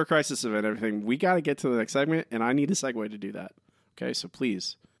know you're a crisis event. Everything. We got to get to the next segment, and I need a segue to do that. Okay, so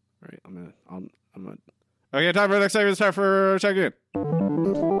please. All right, I'm gonna. Okay, time for the next segment. It's time for check in.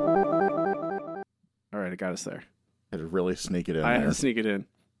 All right, I got us there. Had to really sneak it in. I there. had to sneak it in.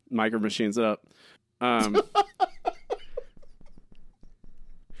 Micro Machines it up.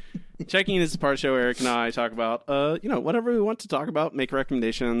 Checking in is the part of the show Eric and I talk about, whatever we want to talk about, make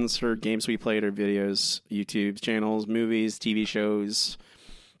recommendations for games we played or videos, YouTube channels, movies, TV shows,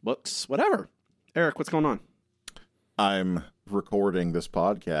 books, whatever. Eric, what's going on? I'm recording this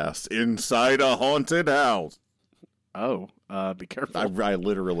podcast inside a haunted house. Oh, be careful. I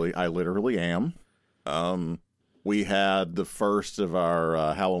literally am. We had the first of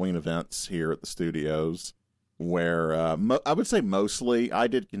our Halloween events here at the studios, where I would say mostly I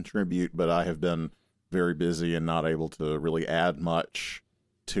did contribute, but I have been very busy and not able to really add much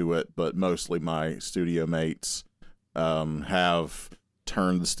to it. But mostly my studio mates have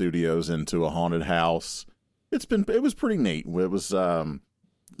turned the studios into a haunted house. It was pretty neat. It was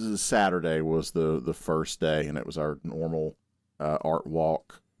Saturday was the first day, and it was our normal art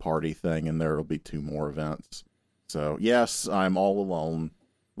walk party thing, and there will be 2 more events. So yes, I'm all alone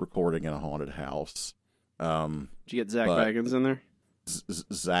recording in a haunted house. Did you get Zach Baggins in there?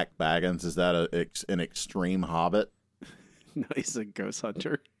 Zach Baggins, is that an extreme hobbit? No, he's a ghost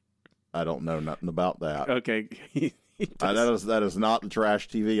hunter. I don't know nothing about that. Okay. That is not the trash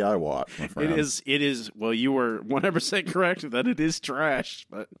TV I watch, my friend. It is. Well, you were 100% correct that it is trash,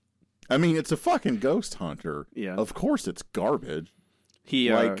 but I mean, it's a fucking ghost hunter. Yeah. Of course it's garbage.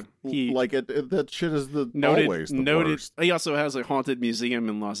 That shit is always the worst. He also has a haunted museum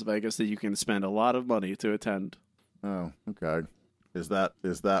in Las Vegas that you can spend a lot of money to attend. Oh, okay. Is that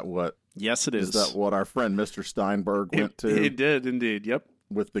what? Yes, it is. Is that what our friend Mr. Steinberg went to? It did indeed. Yep.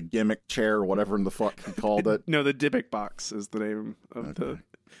 With the gimmick chair, whatever the fuck he called it. No, the Dybbuk box is the name of the.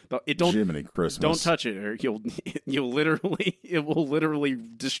 Don't Jiminy Christmas. don't touch it, or you'll literally it will literally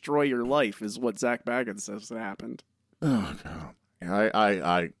destroy your life. Is what Zach Baggins says happened. Oh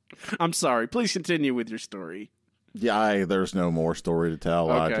God. I'm sorry. Please continue with your story. There's no more story to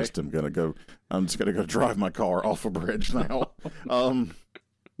tell. Okay. I'm just gonna go drive my car off a bridge now.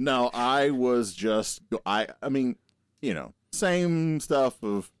 No, I was just, I mean, same stuff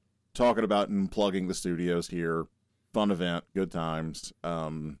of talking about and plugging the studios here. Fun event, good times.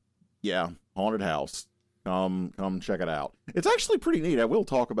 Haunted house. Come check it out. It's actually pretty neat. I will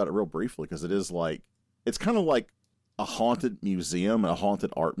talk about it real briefly because it's kind of like a haunted museum, a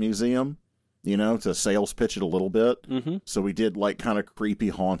haunted art museum, to sales pitch it a little bit. Mm-hmm. So we did like kind of creepy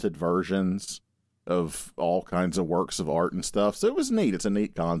haunted versions of all kinds of works of art and stuff. So it was neat. It's a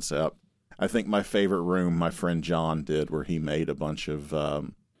neat concept. I think my favorite room my friend John did, where he made a bunch of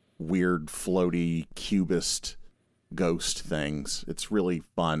weird floaty cubist ghost things. It's really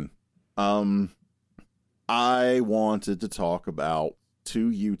fun. I wanted to talk about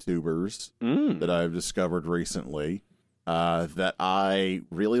two YouTubers that I've discovered recently that I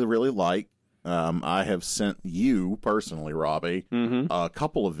really, really like. I have sent you personally, Robbie, a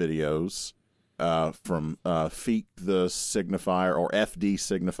couple of videos from Feek the Signifier, or FD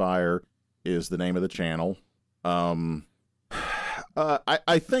Signifier is the name of the channel. I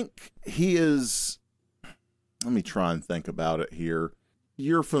think he is... Let me try and think about it here.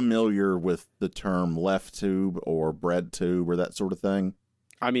 You're familiar with the term left tube or bread tube or that sort of thing?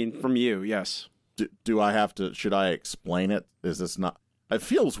 I mean, from you, yes. Do I have to... Should I explain it? Is this not... It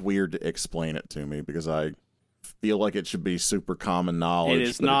feels weird to explain it to me because I feel like it should be super common knowledge. It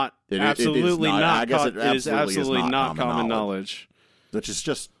is not. Absolutely not. I guess it is absolutely absolutely is not common knowledge. Which is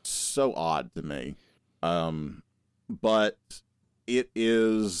just so odd to me. But it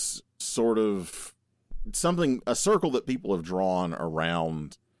is sort of something, a circle that people have drawn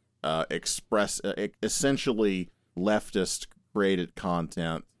around essentially leftist created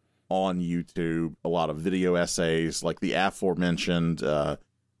content on YouTube, a lot of video essays, like the aforementioned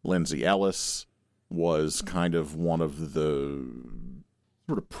Lindsay Ellis was kind of one of the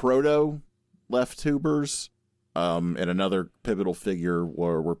sort of proto left tubers, and another pivotal figure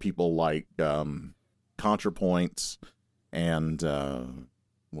were people like ContraPoints and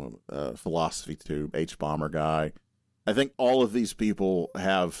Philosophy Tube, H Bomber guy. I think all of these people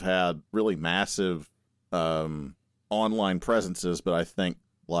have had really massive online presences, but I think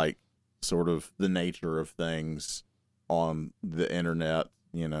like sort of the nature of things on the internet,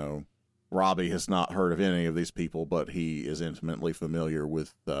 Robbie has not heard of any of these people, but he is intimately familiar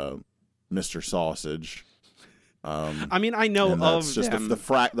with Mr. Sausage. I mean, I know of just them. the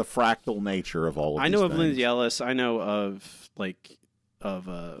fractal nature of all of these I know of things. Lindsay Ellis. I know of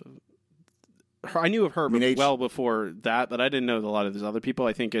I knew of her well before that, but I didn't know a lot of these other people.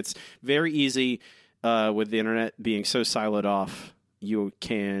 I think it's very easy with the internet being so siloed off. You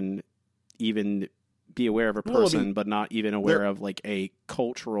can even be aware of a person, but not even aware of like a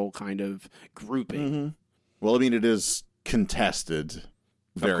cultural kind of grouping. Mm-hmm. Well, I mean, it is contested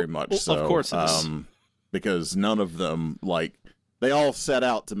very much so. Of course it is. Because none of them, they all set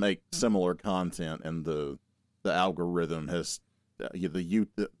out to make similar content, and the algorithm has, the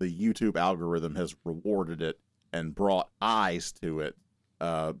YouTube algorithm has rewarded it and brought eyes to it,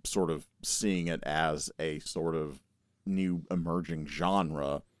 sort of seeing it as a sort of new emerging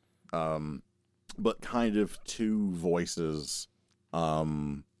genre, but kind of two voices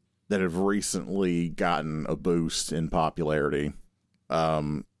that have recently gotten a boost in popularity.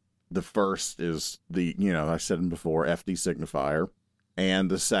 The first is I said it before, FD Signifier,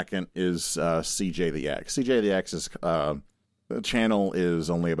 and the second is CJ the X. CJ the X's the channel is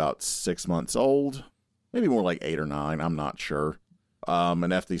only about 6 months old, maybe more like 8 or 9, I'm not sure. And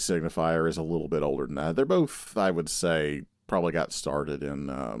FD Signifier is a little bit older than that. They're both, I would say, probably got started in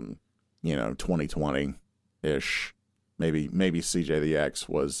 2020-ish. Maybe CJ the X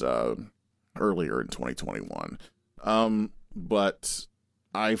was earlier in 2021. But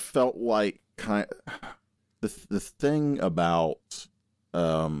I felt like the thing about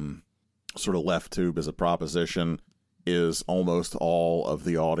sort of left tube as a proposition is almost all of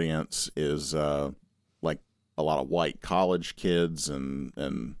the audience is like a lot of white college kids,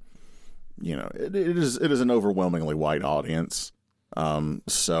 and it is an overwhelmingly white audience.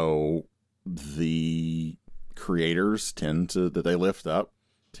 So the creators that they lift up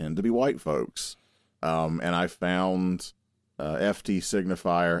tend to be white folks, and I found FD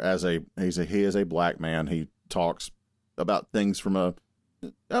Signifier he is a black man. He talks about things from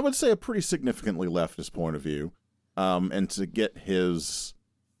I would say a pretty significantly leftist point of view, and to get his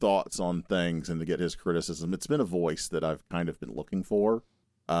thoughts on things and to get his criticism, it's been a voice that I've kind of been looking for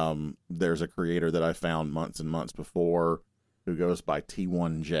There's a creator that I found months and months before who goes by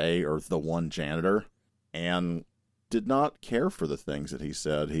T1J, or the One Janitor, and did not care for the things that he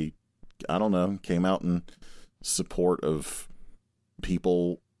said. He, I don't know, came out in support of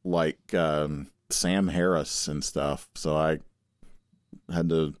people like Sam Harris and stuff. So I had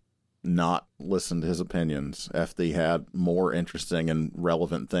to not listen to his opinions. FD had more interesting and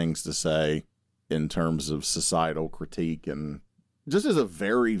relevant things to say in terms of societal critique, and just as a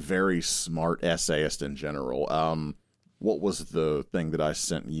very, very smart essayist in general. What was the thing that I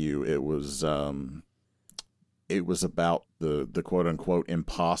sent you? It was about the quote unquote the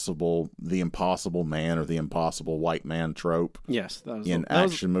impossible man or the impossible white man trope. Yes, that was in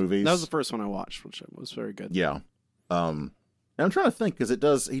action movies. That was the first one I watched, which was very good. Yeah. And I'm trying to think,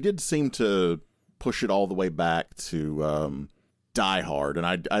 because he did seem to push it all the way back to Die Hard. And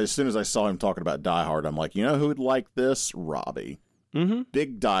I as soon as I saw him talking about Die Hard, I'm like, you know who would like this? Robbie. Mm-hmm.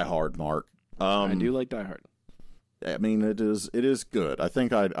 Big Die Hard mark. I do like Die Hard. I mean, it is good. I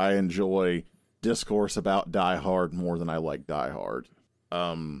think I enjoy discourse about Die Hard more than I like Die Hard.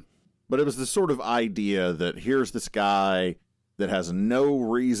 But it was the sort of idea that here's this guy that has no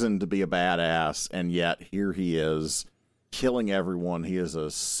reason to be a badass, and yet here he is killing everyone. He is a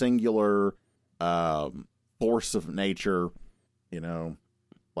singular force of nature. You know,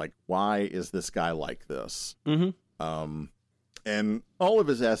 like, why is this guy like this? Mm-hmm. And all of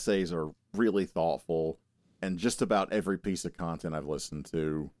his essays are really thoughtful, and just about every piece of content I've listened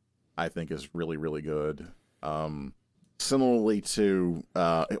to, I think, is really, really good. Similarly to,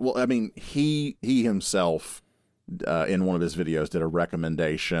 he himself, in one of his videos, did a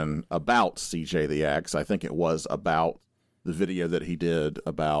recommendation about CJ the X. I think it was about the video that he did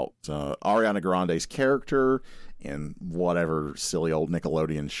about Ariana Grande's character in whatever silly old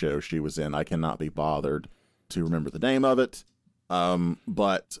Nickelodeon show she was in. I cannot be bothered to remember the name of it.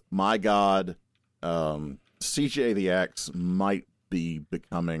 But my God, CJ the X might be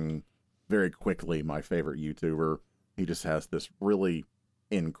becoming very quickly my favorite YouTuber. He just has this really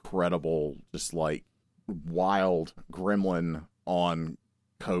incredible, just like wild gremlin on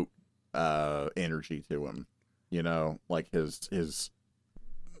coke energy to him. You know, like his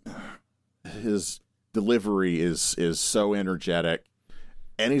delivery is so energetic,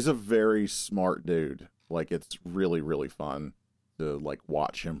 and he's a very smart dude. Like, it's really, really fun to like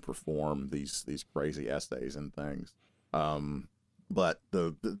watch him perform these crazy essays and things. But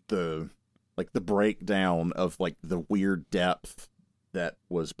the like the breakdown of like the weird depth that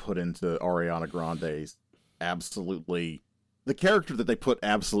was put into Ariana Grande's the character that they put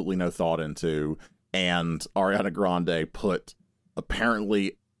absolutely no thought into, and Ariana Grande put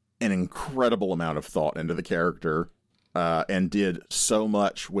apparently an incredible amount of thought into the character, and did so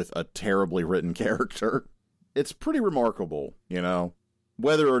much with a terribly written character. It's pretty remarkable, you know.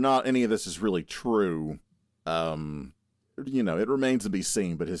 Whether or not any of this is really true, you know, it remains to be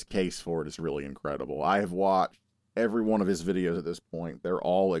seen, but his case for it is really incredible. I have watched every one of his videos at this point. They're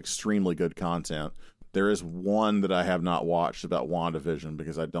all extremely good content. There is one that I have not watched about WandaVision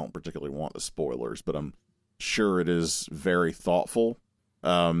because I don't particularly want the spoilers, but I'm sure it is very thoughtful.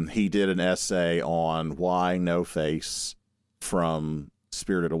 He did an essay on why No Face from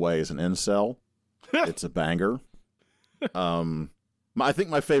Spirited Away is an incel. It's a banger. I think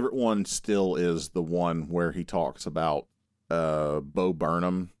my favorite one still is the one where he talks about Bo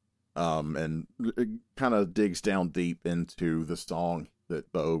Burnham, and it kind of digs down deep into the song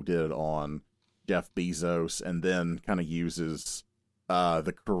that Bo did on Jeff Bezos, and then kind of uses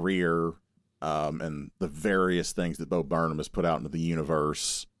the career and the various things that Bo Burnham has put out into the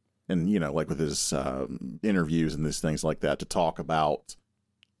universe, and, you know, like with his interviews and these things like that, to talk about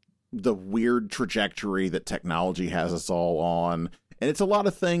the weird trajectory that technology has us all on. And it's a lot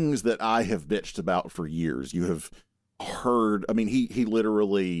of things that I have bitched about for years. You have heard, I mean, he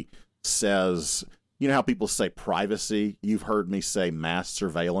literally says, you know how people say privacy? You've heard me say mass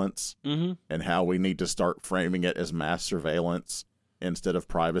surveillance, Mm-hmm. and how we need to start framing it as mass surveillance instead of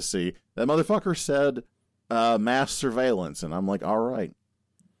privacy. That motherfucker said mass surveillance, and I'm like, all right,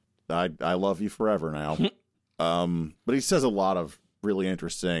 I love you forever now. But he says a lot of really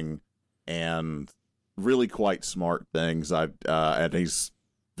interesting and really quite smart things. And he's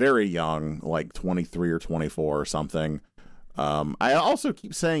very young, like 23 or 24 or something. I also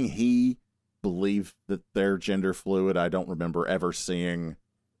keep saying he believe that they're gender fluid. I don't remember ever seeing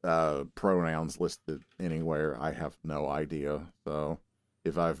pronouns listed anywhere. I have no idea. So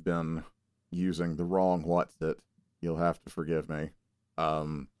if I've been using the wrong what's it, you'll have to forgive me.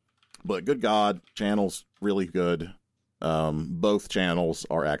 But good God, channel's really good. Both channels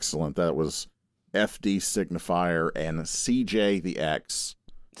are excellent. That was FD Signifier and CJ the X.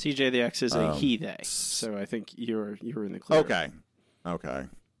 CJ the X is a he they, so I think you're in the clear. Okay.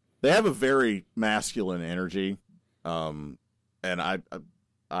 They have a very masculine energy, and I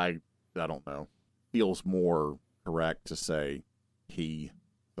don't know, feels more correct to say he.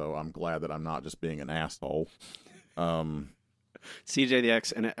 So I'm glad that I'm not just being an asshole. CJ the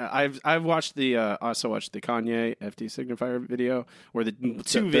X, and I've watched also watched the Kanye FD Signifier video, or the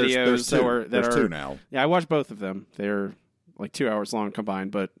two videos there's two now. Yeah, I watched both of them. They're like 2 hours long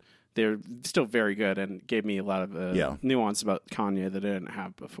combined, but they're still very good and gave me a lot of nuance about Kanye that I didn't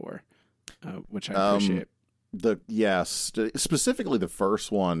have before, which I appreciate. Specifically the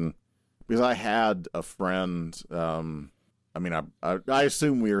first one, because I had a friend. I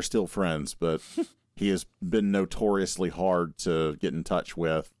assume we are still friends, but he has been notoriously hard to get in touch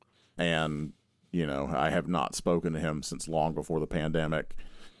with, and I have not spoken to him since long before the pandemic.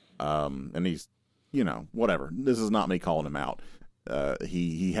 And he's, whatever. This is not me calling him out.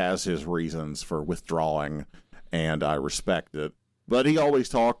 He has his reasons for withdrawing, and I respect it. But he always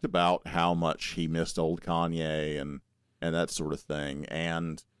talked about how much he missed old Kanye and that sort of thing,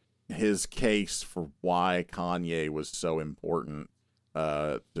 and his case for why Kanye was so important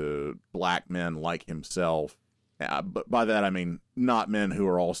to black men like himself. But by that I mean not men who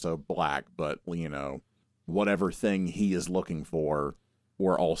are also black, but whatever thing he is looking for,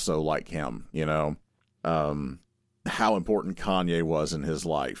 were also like him. How important Kanye was in his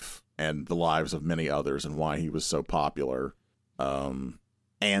life and the lives of many others, and why he was so popular.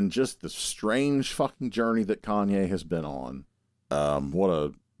 And just the strange fucking journey that Kanye has been on.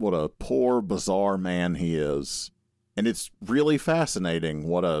 What a poor, bizarre man he is. And it's really fascinating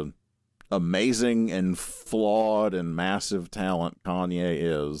what a amazing and flawed and massive talent Kanye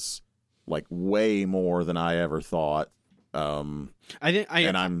is. Like, way more than I ever thought. Go ahead.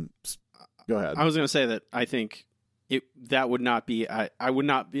 I was going to say that I think that would not be... I would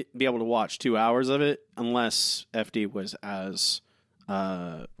not be able to watch 2 hours of it unless FD was as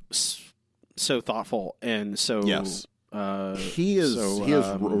so thoughtful and so... Yes. He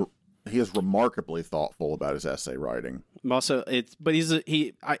is remarkably thoughtful about his essay writing. Also, I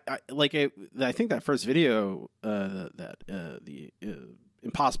think that first video, the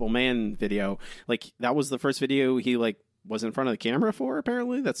Impossible Man video, like that was the first video he was in front of the camera for.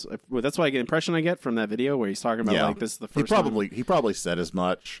 Apparently, that's what I get impression I get from that video where he's talking about like this is the first. He probably said as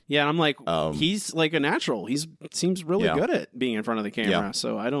much. Yeah, and I'm like, he's like a natural. Seems really good at being in front of the camera. Yeah.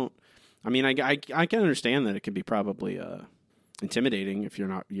 So I can understand that it could be probably intimidating if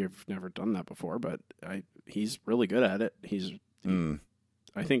you've never done that before, but he's really good at it.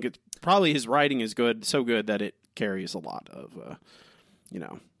 I think it's probably his writing is so good that it carries a lot of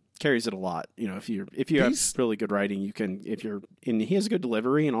carries it a lot. If you have really good writing, you can, he has good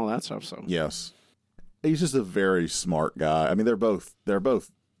delivery and all that stuff. So yes, he's just a very smart guy. I mean, they're both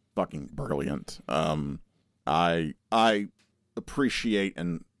fucking brilliant. I appreciate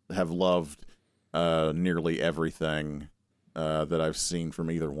and have loved nearly everything that I've seen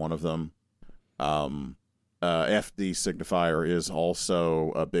from either one of them. FD Signifier is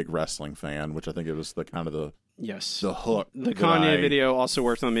also a big wrestling fan, which I think it was the hook. The Kanye video also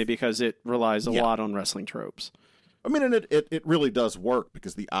worked on me because it relies a lot on wrestling tropes. I mean, and it really does work,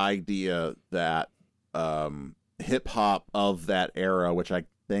 because the idea that hip hop of that era, which I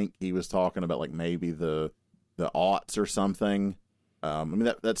think he was talking about, like maybe the aughts or something. I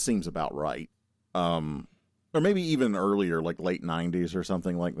mean, that seems about right. Or maybe even earlier, like late 90s or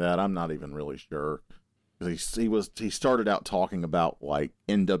something like that. I'm not even really sure. He started out talking about like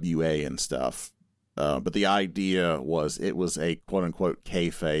NWA and stuff. But the idea was it was a quote unquote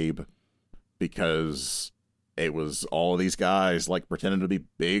kayfabe, because it was all of these guys like pretending to be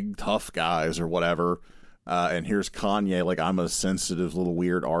big tough guys or whatever. And here's Kanye, like, I'm a sensitive little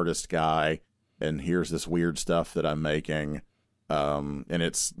weird artist guy, and here's this weird stuff that I'm making. And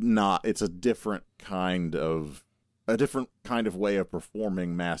it's a different kind of way of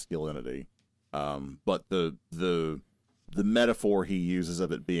performing masculinity. But the metaphor he uses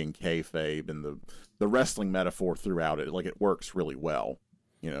of it being kayfabe and the wrestling metaphor throughout it, like, it works really well.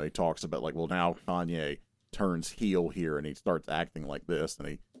 He talks about like, well, now Kanye turns heel here and he starts acting like this, and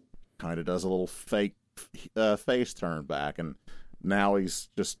he kind of does a little fake face turn back, and now he's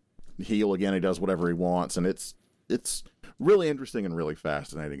just heel again. He does whatever he wants, and it's really interesting and really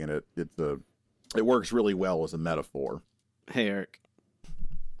fascinating, and it works really well as a metaphor. Hey, Eric.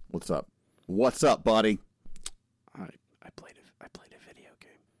 What's up? What's up, buddy? I played a video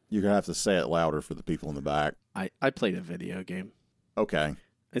game. You're gonna have to say it louder for the people in the back. I played a video game. Okay.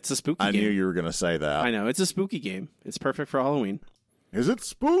 It's a spooky game. I knew you were gonna say that. I know, it's a spooky game. It's perfect for Halloween. Is it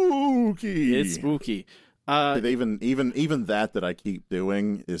spooky? It's spooky. Even that I keep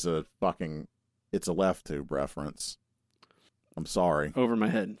doing is it's a left tube reference. I'm sorry. Over my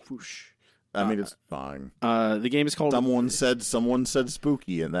head. Whoosh. I mean, it's fine. The game is called... Someone said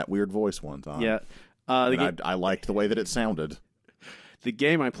spooky in that weird voice one time. Yeah. I liked the way that it sounded. The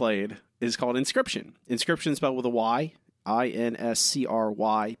game I played is called Inscryption. Inscryption spelled with a Y.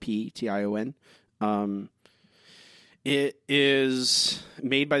 INSCRYPTION. It is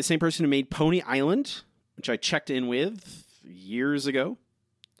made by the same person who made Pony Island, which I checked in with years ago.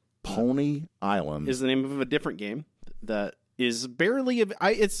 Pony Island is the name of a different game that is barely...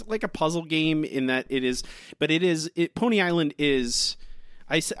 it's like a puzzle game in that it is... But Pony Island is...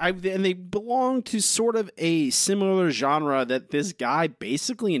 and they belong to sort of a similar genre that this guy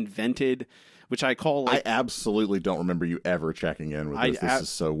basically invented, which I call... I absolutely don't remember you ever checking in with this. This is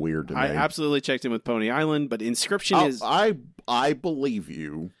so weird to me. I absolutely checked in with Pony Island, but Inscryption is... I believe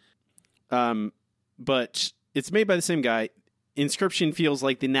you. But it's made by the same guy. Inscryption feels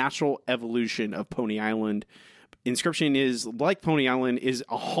like the natural evolution of Pony Island. Inscryption is, like Pony Island, is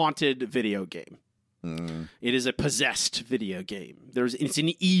a haunted video game. It is a possessed video game. It's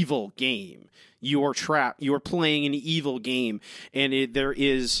an evil game. You are trapped. You are playing an evil game, and there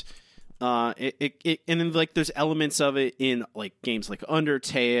is, and then like there's elements of it in like games like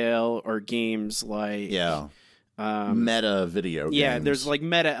Undertale or games like meta video games. Yeah, there's like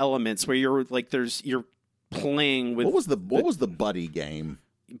meta elements where you're playing with. What was the buddy game?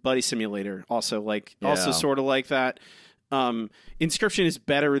 Buddy Simulator, also sort of like that. Inscryption is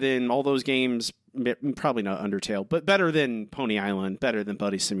better than all those games. Probably not Undertale, but better than Pony Island, better than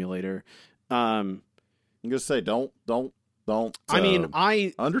Buddy Simulator. I'm gonna say don't. I mean,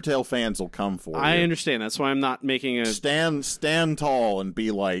 Undertale fans will come for you. I understand. That's why I'm not making a stand tall and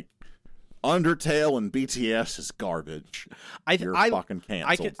be like, Undertale and BTS is garbage. You're fucking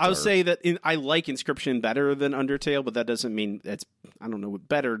canceled. I'll say that I like Inscryption better than Undertale, but that doesn't mean I don't know.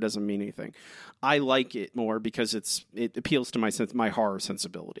 Better doesn't mean anything. I like it more because it appeals to my horror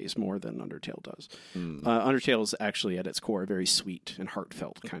sensibilities more than Undertale does. Undertale is actually at its core a very sweet and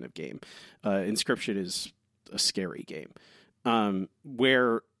heartfelt kind of game. Inscryption is a scary game,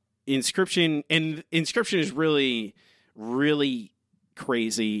 where Inscryption is really, really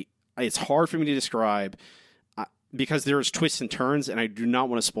crazy. It's hard for me to describe because there's twists and turns, and I do not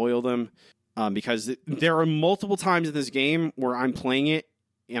want to spoil them because there are multiple times in this game where I'm playing it,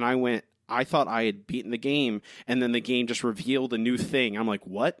 and I thought I had beaten the game, and then the game just revealed a new thing. I'm like,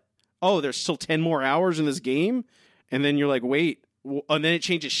 what? Oh, there's still 10 more hours in this game? And then you're like, wait. And then it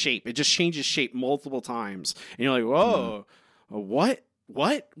changes shape. It just changes shape multiple times. And you're like, whoa, what?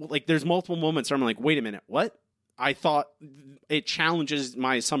 Like, there's multiple moments where I'm like, wait a minute, what? I thought it challenges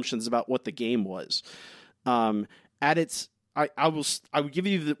my assumptions about what the game was. I would give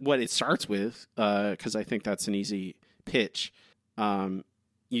you what it starts with because I think that's an easy pitch.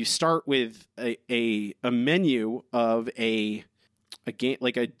 You start with a menu of a game,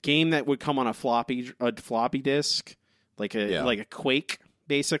 like a game that would come on a floppy disk, like a Quake,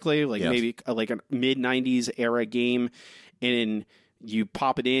 basically, maybe like a mid-90s era game, and you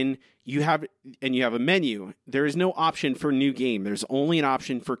pop it in. You have a menu. There is no option for new game. There's only an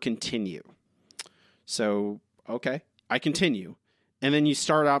option for continue. So, okay, I continue. And then you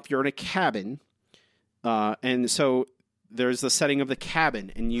start off, you're in a cabin. And so there's the setting of the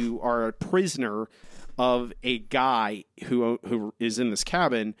cabin, and you are a prisoner of a guy who is in this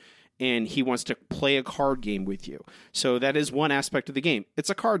cabin, and he wants to play a card game with you. So that is one aspect of the game.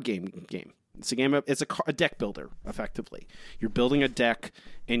 It's a card game. It's a game of, it's a deck builder, effectively. You're building a deck,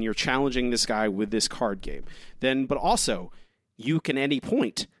 and you're challenging this guy with this card game. But also, you can at any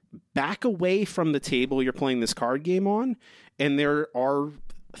point back away from the table you're playing this card game on, and there are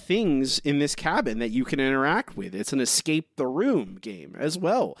things in this cabin that you can interact with. It's an escape the room game as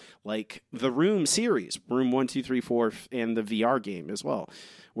well, like the Room series, Room 1, 2, 3, 4, and the VR game as well,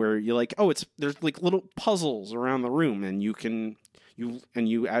 where you're like, there's like little puzzles around the room, and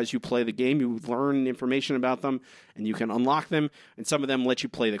as you play the game, you learn information about them, and you can unlock them. And some of them let you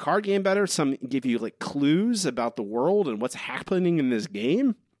play the card game better. Some give you like clues about the world and what's happening in this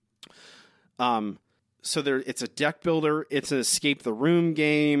game. So it's a deck builder. It's an escape the room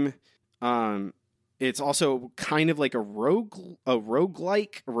game. It's also kind of like a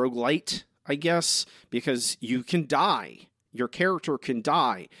roguelite, I guess, because you can die. Your character can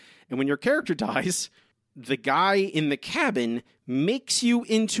die, and when your character dies, the guy in the cabin makes you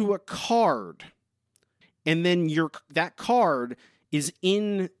into a card, and then that card is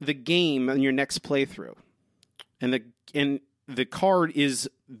in the game in your next playthrough, and the card is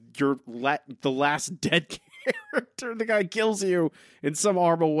the last dead character. The guy kills you in some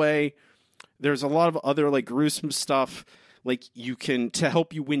horrible way. There's a lot of other like gruesome stuff. Like you can, to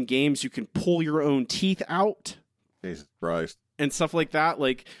help you win games, you can pull your own teeth out Jesus Christ. and stuff like that.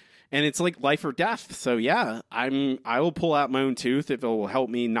 Like, and it's like life or death. So yeah, I will pull out my own tooth if it will help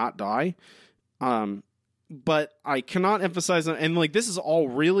me not die. But I cannot emphasize that. And like, this is all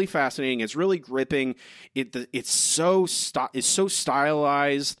really fascinating. It's really gripping. It's so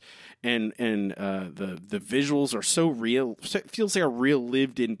stylized. And the visuals are so real. It feels like a real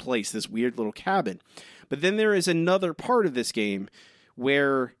lived-in place, this weird little cabin. But then there is another part of this game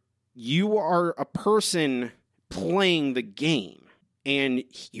where you are a person playing the game, and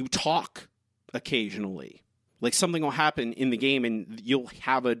you talk occasionally. Like something will happen in the game, and you'll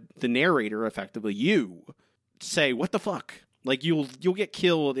have the narrator, effectively you, say, "What the fuck?" Like you'll get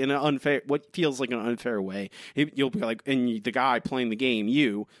killed in what feels like an unfair way. You'll be like, and the guy playing the game,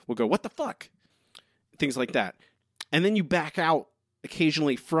 you will go, "What the fuck?" Things like that, and then you back out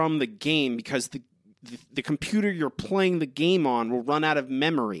occasionally from the game because the computer you're playing the game on will run out of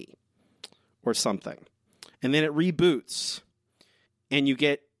memory or something, and then it reboots, and you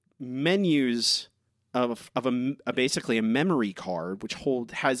get menus of basically a memory card which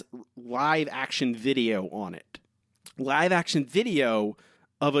has live action video on it. Live action video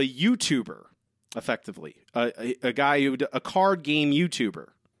of a YouTuber, effectively a guy a card game YouTuber,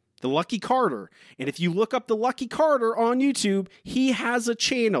 the Lucky Carter. And if you look up the Lucky Carter on YouTube, he has a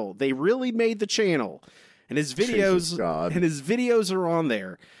channel. They really made the channel, and his videos are on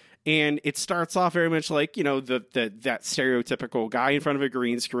there. And it starts off very much like, you know, that stereotypical guy in front of a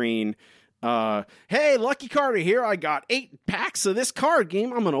green screen. Hey, Lucky Carter here. I got 8 packs of this card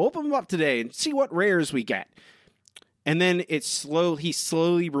game. I'm going to open them up today and see what rares we get. And then he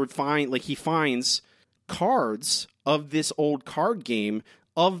slowly he finds cards of this old card game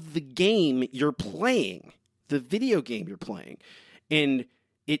of the game you're playing, the video game you're playing. And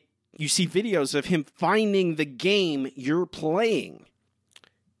you see videos of him finding the game you're playing.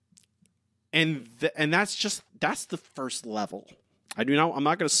 And that's the first level. I'm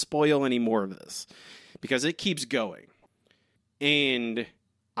not going to spoil any more of this because it keeps going. And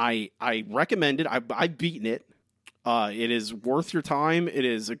I recommend it. I've beaten it. It is worth your time. It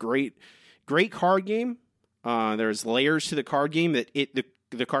is a great card game. There's layers to the card game that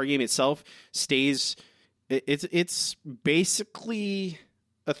the card game itself stays. It's basically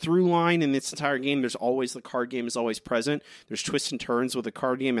a through line in its entire game. The card game is always present. There's twists and turns with the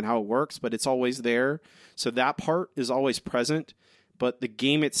card game and how it works, but it's always there. So that part is always present. But the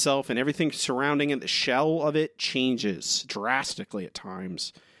game itself and everything surrounding it, the shell of it, changes drastically at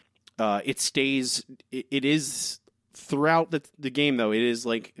times. It stays. It is. Throughout the game, though, it is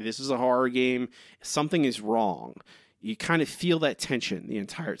like, this is a horror game. Something is wrong. You kind of feel that tension the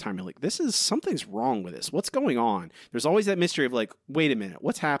entire time. You're like, something's wrong with this. What's going on? There's always that mystery of like, wait a minute,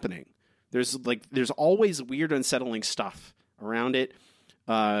 what's happening? There's always weird, unsettling stuff around it.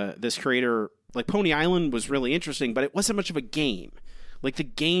 This creator, like Pony Island was really interesting, but it wasn't much of a game. Like the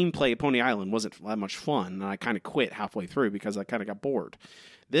gameplay of Pony Island wasn't that much fun, and I kind of quit halfway through because I kind of got bored.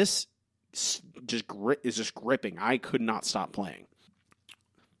 This is just gripping. I could not stop playing.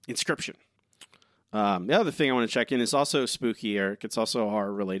 Inscription. The other thing I want to check in is also spooky, Eric. It's also a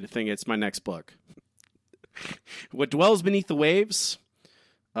horror-related thing. It's my next book. What Dwells Beneath the Waves.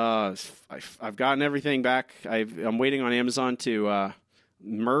 I've gotten everything back. I'm waiting on Amazon to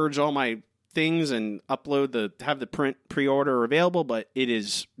merge all my things and have the print pre-order available, but it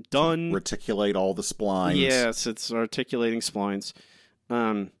is done. Reticulate all the splines. Yes, it's articulating splines.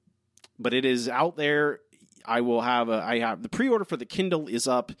 But it is out there. I have the pre-order for the Kindle is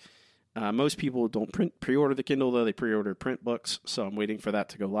up. Most people don't pre-order the Kindle, though. They pre-order print books, so I'm waiting for that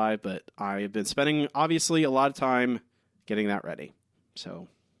to go live. But I have been spending, obviously, a lot of time getting that ready. So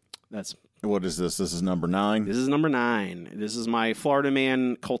that's... What is this? This is number 9? This is number 9. This is my Florida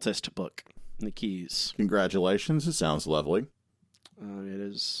Man cultist book, The Keys. Congratulations. It sounds lovely. It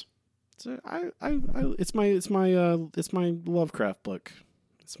is... It's my Lovecraft book.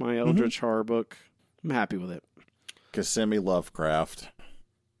 It's my Eldritch horror book. I'm happy with it. Kissimmee Lovecraft.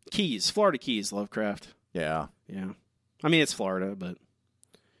 Keys. Florida Keys Lovecraft. Yeah. Yeah. I mean, it's Florida, but...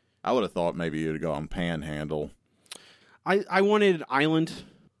 I would have thought maybe you'd go on Panhandle. I wanted island.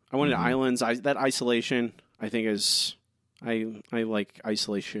 I wanted islands. That isolation, I think, is... I like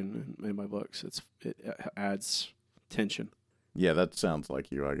isolation in my books. It adds tension. Yeah, that sounds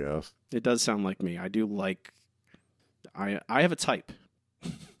like you, I guess. It does sound like me. I do like... I have a type.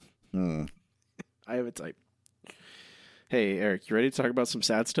 I have a type. Hey, Eric, you ready to talk about some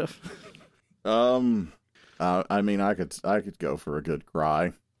sad stuff? I mean, I could go for a good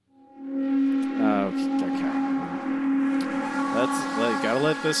cry. Okay. Gotta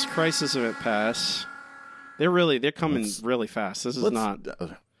let this crisis event pass. They're coming really fast. This is not.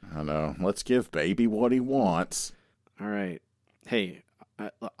 I know. Let's give baby what he wants. All right. Hey,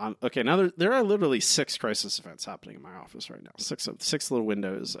 okay. Now there are literally 6 crisis events happening in my office right now. Six little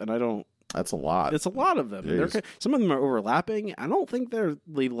windows, and I don't. That's a lot. It's a lot of them. Some of them are overlapping. I don't think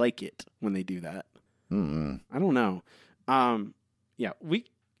they like it when they do that. Mm-hmm. I don't know. Yeah, we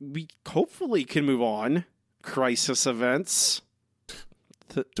hopefully can move on. Crisis events.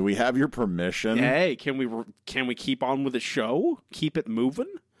 Do we have your permission? Hey, can we keep on with the show? Keep it moving.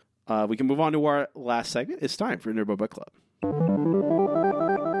 We can move on to our last segment. It's time for Nerbo Book Club.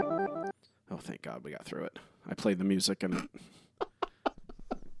 Oh, thank God we got through it. I played the music and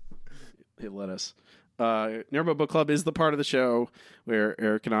it let us. Nerbo Book Club is the part of the show where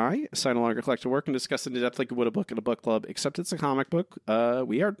Eric and I assign a longer collected work and discuss it in depth like we would a book in a book club, except it's a comic book.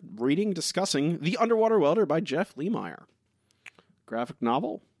 We are discussing The Underwater Welder by Jeff Lemire. Graphic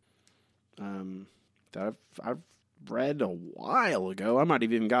novel that I've read a while ago. I might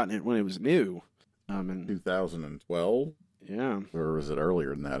have even gotten it when it was new. In 2012? Yeah. Or was it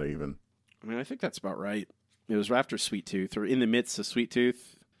earlier than that even? I mean, I think that's about right. It was after Sweet Tooth, or in the midst of Sweet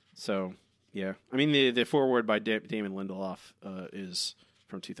Tooth. So, yeah. I mean, the foreword by Damon Lindelof is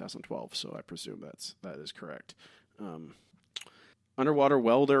from 2012, so I presume that is correct. Underwater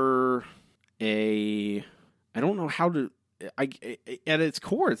Welder, I don't know how to... at its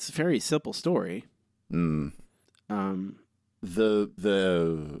core, it's a very simple story. The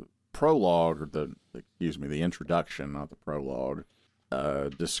prologue, or the introduction, not the prologue,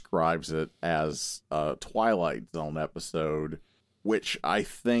 describes it as a Twilight Zone episode, which I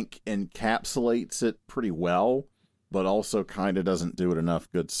think encapsulates it pretty well, but also kind of doesn't do it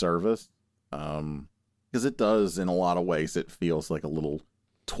enough good service. Because it does, in a lot of ways, it feels like a little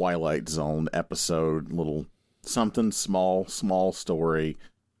Twilight Zone episode, little something small story,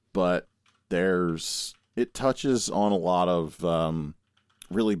 but it touches on a lot of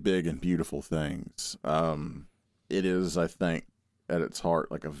really big and beautiful things. It is, I think, at its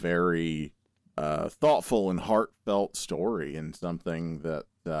heart, like a very thoughtful and heartfelt story, and something that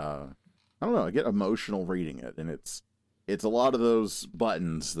I don't know, I get emotional reading it, and it's a lot of those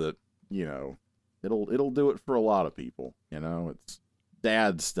buttons that, it'll do it for a lot of people. It's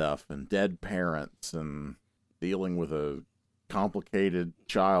dad stuff and dead parents and dealing with a complicated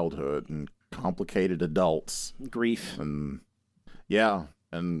childhood and complicated adults. Grief. And yeah,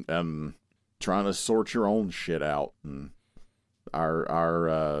 and trying to sort your own shit out. And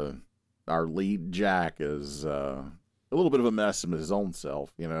our lead Jack is a little bit of a mess in his own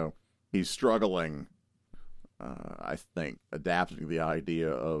self, He's struggling, I think, adapting to the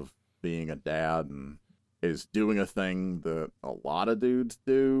idea of being a dad, and is doing a thing that a lot of dudes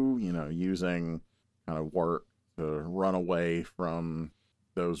do, using kind of work to run away from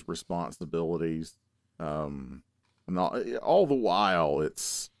those responsibilities. And all the while,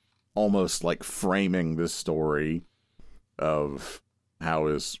 it's almost like framing this story of how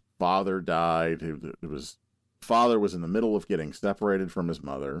his father died. His father was in the middle of getting separated from his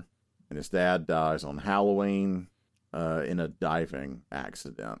mother, and his dad dies on Halloween in a diving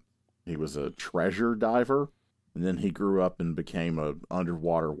accident. He was a treasure diver, and then he grew up and became an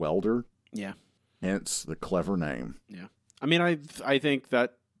underwater welder. Yeah. Hence the clever name. Yeah. I mean, I think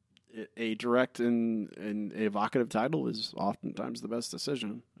that a direct and evocative title is oftentimes the best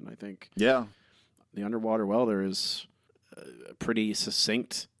decision. And I think The Underwater Welder is a pretty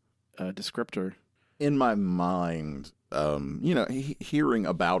succinct descriptor. In my mind, hearing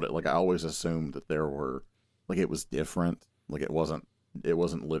about it, like, I always assumed that there were, like, it was different. Like, it wasn't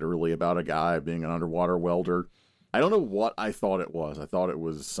literally about a guy being an underwater welder. I don't know what I thought it was. I thought it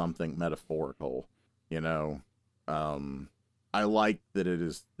was something metaphorical, I like that it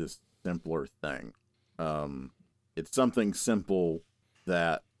is this simpler thing. It's something simple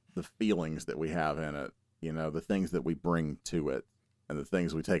that the feelings that we have in it, the things that we bring to it, and the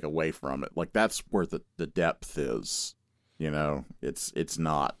things we take away from it, like, that's where the depth is. It's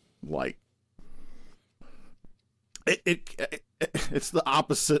not like it's the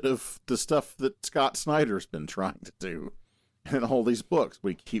opposite of the stuff that Scott Snyder's been trying to do in all these books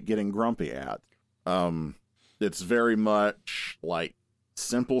we keep getting grumpy at. It's very much like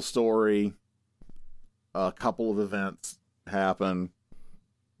simple story. A couple of events happen.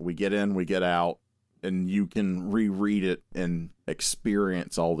 We get in, we get out, and you can reread it and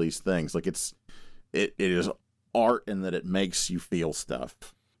experience all these things. Like, it is art in that it makes you feel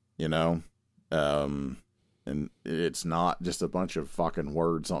stuff, and it's not just a bunch of fucking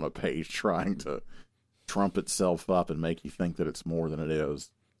words on a page trying to trump itself up and make you think that it's more than it is.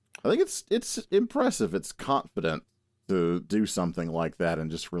 I think it's impressive. It's confident to do something like that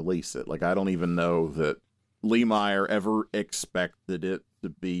and just release it. Like, I don't even know that Lee Meyer ever expected it to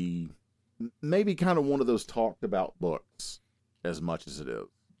be maybe kind of one of those talked about books as much as it is.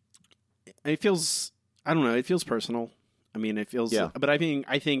 It feels, I don't know, it feels personal. I mean, it feels, but I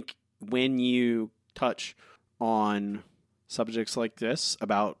think when you touch on subjects like this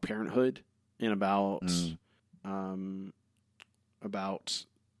about parenthood and about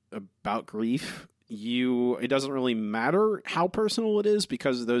grief, it doesn't really matter how personal it is,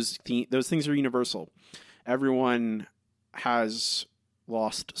 because those things are universal. Everyone has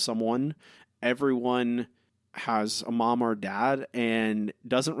lost someone. Everyone has a mom or dad, and it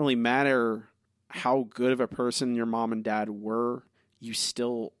doesn't really matter how good of a person your mom and dad were, you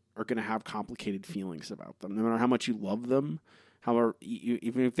still are going to have complicated feelings about them. No matter how much you love them,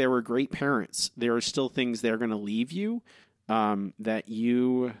 even if they were great parents, there are still things they're going to leave you that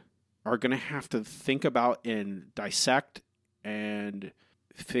you are going to have to think about and dissect and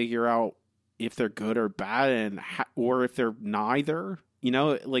figure out if they're good or bad, and or if they're neither. You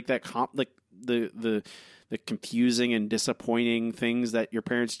know, like that the confusing and disappointing things that your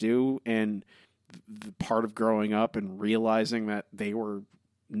parents do, and the part of growing up and realizing that they were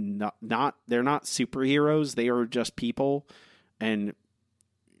they're not superheroes, they are just people and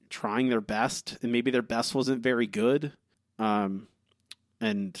trying their best, and maybe their best wasn't very good, or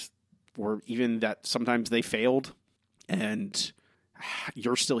even that sometimes they failed, and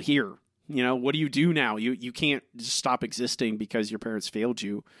you're still here. You know, what do you do now? You can't just stop existing because your parents failed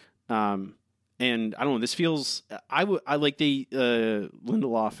you. And I don't know, this feels, I like the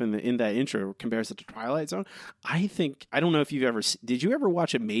Lindelof in that intro compares it to Twilight Zone. I don't know if did you ever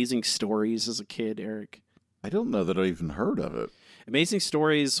watch Amazing Stories as a kid, Eric? I don't know that I even heard of it. Amazing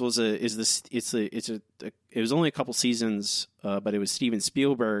Stories it was only a couple seasons, but it was Steven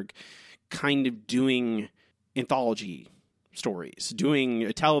Spielberg kind of doing anthology stories, doing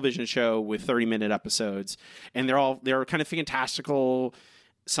a television show with 30-minute episodes, and they're kind of fantastical.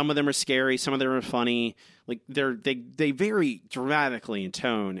 Some of them are scary, some of them are funny. Like they vary dramatically in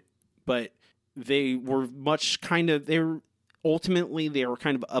tone, but they were ultimately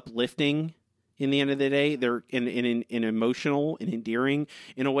kind of uplifting. In the end of the day, they're in emotional and endearing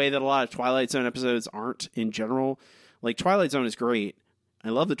in a way that a lot of Twilight Zone episodes aren't in general. Like, Twilight Zone is great. I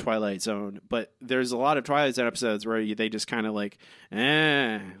love the Twilight Zone, but there's a lot of Twilight Zone episodes where they just kind of like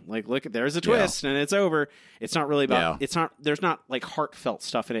look, there's a twist and it's over. It's not really about, there's not like heartfelt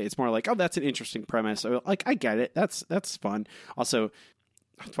stuff in it. It's more like, oh, that's an interesting premise. Like, I get it. That's fun. Also,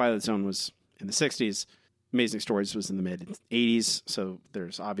 Twilight Zone was in the 60s. Amazing Stories was in the mid 80s. So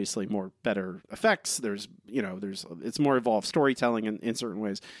there's obviously better effects. It's more evolved storytelling in certain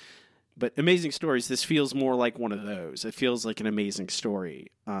ways. But Amazing Stories, this feels more like one of those. It feels like an amazing story.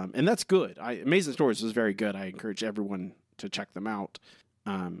 And that's good. Amazing Stories was very good. I encourage everyone to check them out.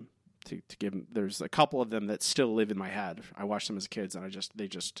 There's a couple of them that still live in my head. I watched them as kids, and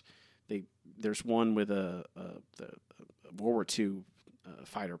there's one with the World War II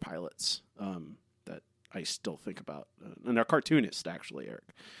fighter pilots that I still think about. And they're cartoonists, actually, Eric.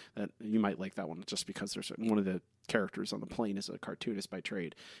 That you might like that one just because there's one of the characters on the plane is a cartoonist by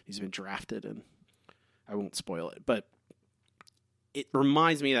trade. He's been drafted, and I won't spoil it, but it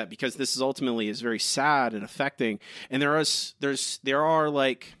reminds me of that, because this is ultimately is very sad and affecting, and there are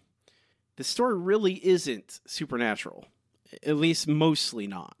like, the story really isn't supernatural, at least mostly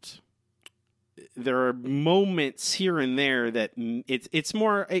not. There are moments here and there that it's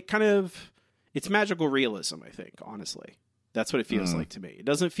magical realism, I think, honestly. That's what it feels like to me. It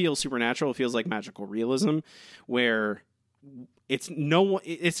doesn't feel supernatural. It feels like magical realism, where it's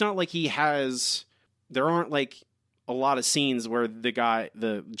not like there aren't like a lot of scenes where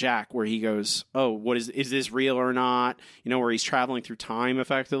the Jack, where he goes, oh, what is this real or not? You know, where he's traveling through time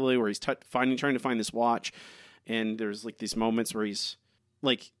effectively, where he's trying to find this watch. And there's like these moments where he's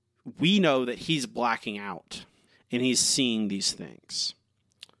like, we know that he's blacking out and he's seeing these things.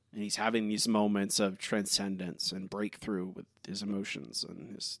 And he's having these moments of transcendence and breakthrough with his emotions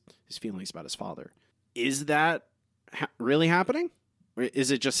and his feelings about his father. Is that really happening? Or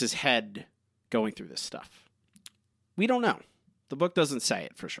is it just his head going through this stuff? We don't know. The book doesn't say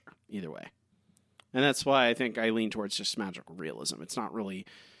it for sure, either way. And that's why I think I lean towards just magical realism. It's not really,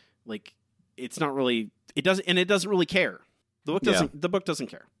 it doesn't really care. The book doesn't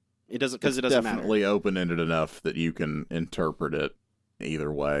care. It doesn't, because it doesn't matter. It's definitely open-ended enough that you can interpret it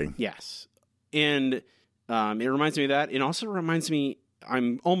either way. Yes. And it reminds me of that. It also reminds me,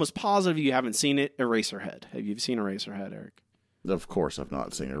 I'm almost positive you haven't seen it, Eraserhead. Have you seen Eraserhead, Eric? Of course I've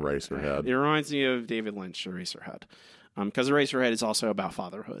not seen Eraserhead. It reminds me of David Lynch, Eraserhead. Because Eraserhead is also about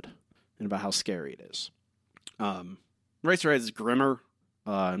fatherhood and about how scary it is. Eraserhead is grimmer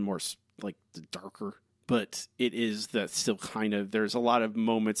and more like darker, but it is that still kind of. There's a lot of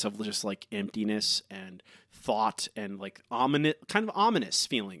moments of just like emptiness and thought and like ominous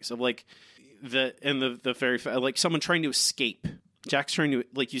feelings of like the very like someone trying to escape. Jack's trying to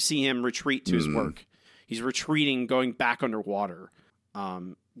like you see him retreat to his work. He's retreating, going back underwater.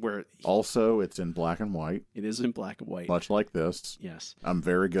 Where also it's in black and white. It is in black and white, much like this. Yes, I'm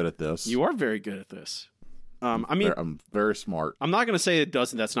very good at this. You are very good at this. I mean, I'm very smart. I'm not going to say it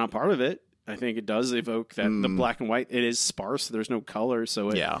doesn't. That's not part of it. I think it does evoke that the black and white. It is sparse. There's no color,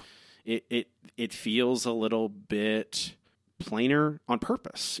 so it feels a little bit plainer on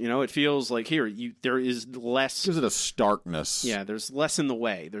purpose. You know, it feels like there is less. Gives it a starkness. Yeah, there's less in the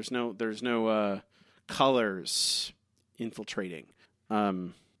way. There's no colors infiltrating.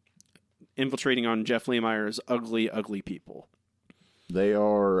 Infiltrating on Jeff Lehmeyer's ugly people. They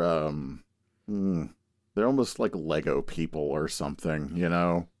are. They're almost like Lego people or something, you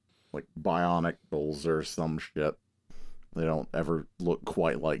know? Like Bionicles or some shit. They don't ever look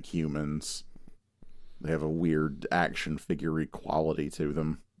quite like humans. They have a weird action figure-y quality to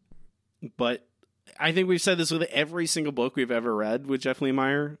them. But I think we've said this with every single book we've ever read with Jeff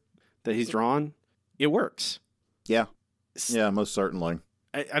Lemire that he's drawn. It works. Yeah. Yeah, most certainly.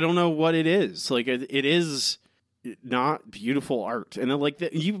 I don't know what it is. Like, it is not beautiful art. And then, like,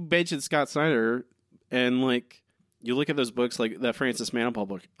 you mentioned Scott Snyder... And, like, you look at those books, like that Francis Manapul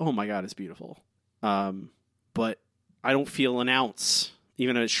book, oh, my God, it's beautiful. But I don't feel an ounce,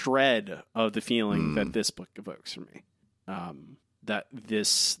 even a shred of the feeling that this book evokes for me.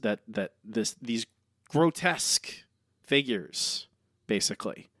 These grotesque figures,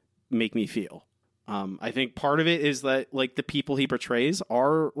 basically, make me feel. I think part of it is that, like, the people he portrays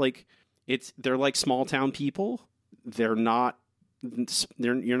are, like, they're like small-town people. You're not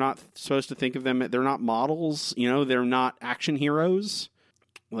supposed to think of them. They're not models, you know. They're not action heroes.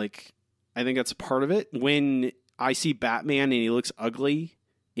 Like, I think that's a part of it. When I see Batman and he looks ugly,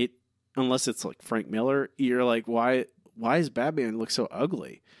 unless it's like Frank Miller, you're like, why does Batman look so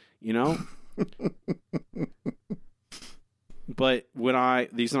ugly? You know. But when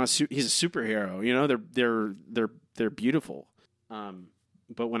he's a superhero. You know, they're beautiful.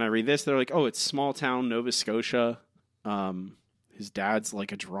 But when I read this, they're like, oh, it's small town Nova Scotia. His dad's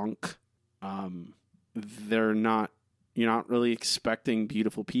like a drunk. You're not really expecting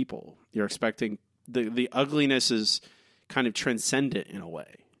beautiful people. You're expecting the ugliness is kind of transcendent in a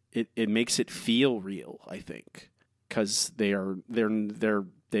way. It makes it feel real, I think, because they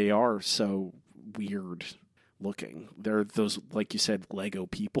are so weird looking. They're those, like you said, Lego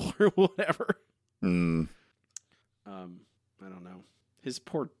people or whatever. I don't know. His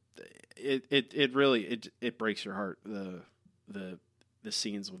poor. It really breaks your heart. The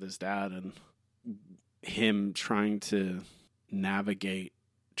scenes with his dad and him trying to navigate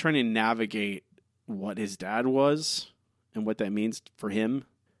what his dad was and what that means for him.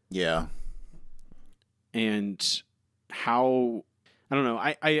 Yeah. And how, I don't know.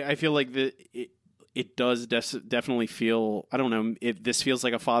 I feel like it does definitely feel, I don't know if this feels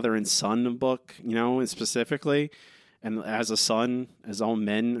like a father and son book, you know, and specifically, and as a son, as all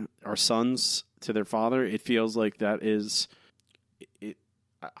men are sons to their father, it feels like that is,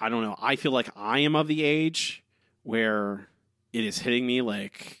 I don't know. I feel like I am of the age where it is hitting me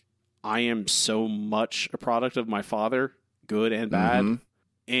like I am so much a product of my father, good and bad. Mm-hmm.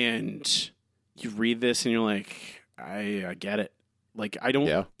 And you read this and you're like, I get it. Like, I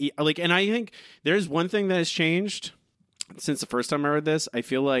don't like, and I think there's one thing that has changed since the first time I read this. I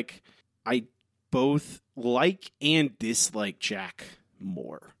feel like I both like and dislike Jack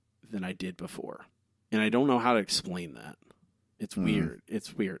more than I did before. And I don't know how to explain that. It's weird.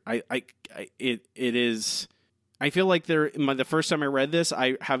 It's weird. It is. I feel like the first time I read this,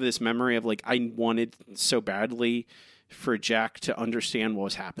 I have this memory of like I wanted so badly for Jack to understand what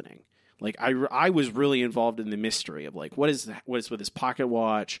was happening. Like I was really involved in the mystery of like what is with his pocket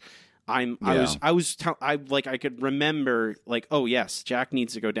watch. I could remember like, oh yes, Jack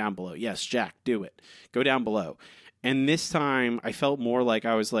needs to go down below. Yes, Jack, do it. Go down below. And this time I felt more like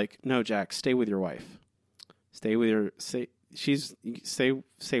I was like, no, Jack, stay with your wife. Stay with her.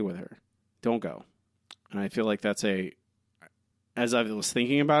 Stay with her. Don't go. And I feel like that's as I was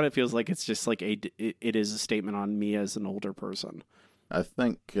thinking about it, it feels like it's just like it is a statement on me as an older person. I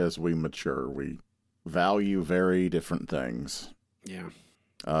think as we mature, we value very different things. Yeah.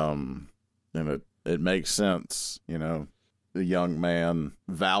 And it makes sense, you know. The young man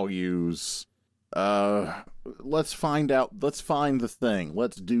values, let's find the thing.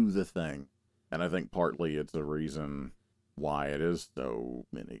 Let's do the thing. And I think partly it's a reason why it's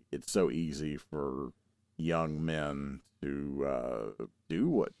so easy for young men to do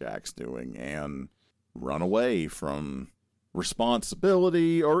what Jack's doing and run away from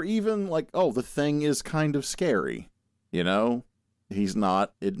responsibility, or even like, oh, the thing is kind of scary, you know? He's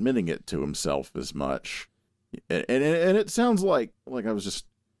not admitting it to himself as much. And it sounds like I was just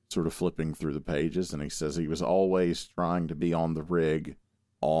sort of flipping through the pages, and he says he was always trying to be on the rig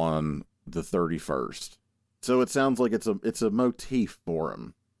on the 31st. So it sounds like it's a motif for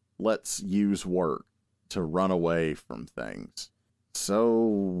him. Let's use work to run away from things.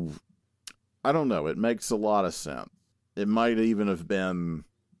 So I don't know. It makes a lot of sense. It might even have been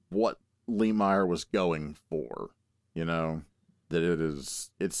what Lemire was going for, you know, that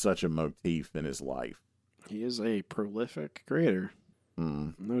it's such a motif in his life. He is a prolific creator.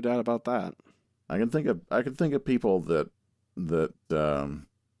 No doubt about that. I can think of people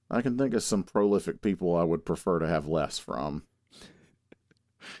I can think of some prolific people I would prefer to have less from.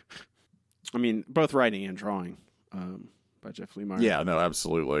 I mean, both writing and drawing by Jeff Lemire. Yeah, no,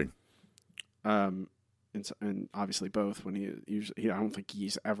 absolutely. And obviously both. When I don't think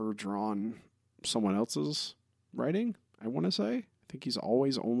he's ever drawn someone else's writing. I want to say. I think he's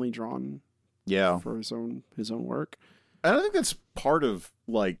always only drawn. Yeah. For his own work. And I think that's part of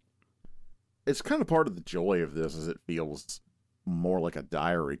it's kind of part of the joy of this, is it feels more like a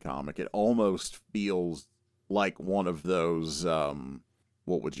diary comic. It almost feels like one of those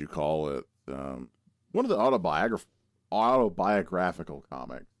what would you call it? One of the autobiographical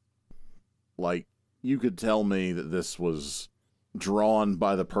comics. Like, you could tell me that this was drawn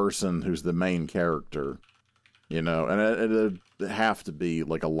by the person who's the main character, you know, and it'd have to be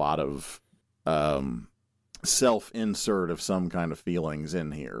like a lot of self-insert of some kind of feelings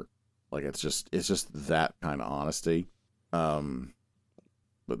in here. Like, it's just that kind of honesty.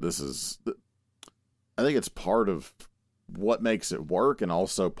 But this is, I think it's part of what makes it work, and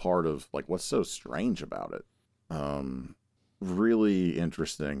also part of like what's so strange about it. Really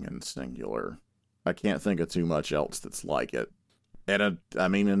interesting and singular. I can't think of too much else that's like it. And I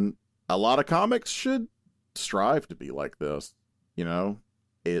mean, a lot of comics should strive to be like this. You know,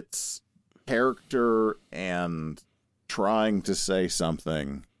 it's character and trying to say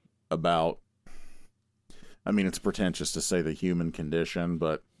something about, I mean, it's pretentious to say the human condition,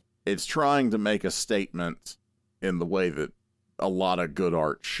 but it's trying to make a statement in the way that a lot of good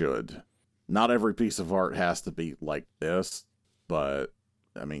art should. Not every piece of art has to be like this, but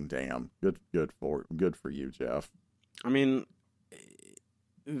I mean, damn, good for you, Jeff. I mean,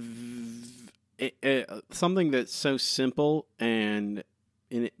 something that's so simple and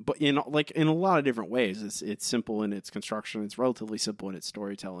but in a lot of different ways. It's simple in its construction. It's relatively simple in its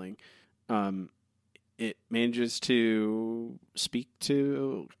storytelling. It manages to speak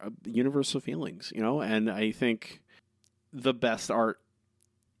to universal feelings, you know. And I think the best art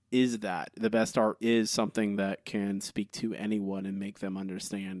is that. The best art is something that can speak to anyone and make them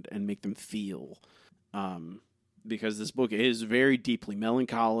understand and make them feel. Because this book is very deeply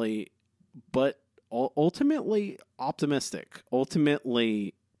melancholy, but ultimately optimistic,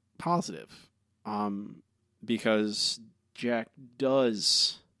 ultimately positive. Because Jack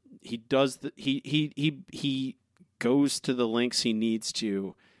he goes to the lengths he needs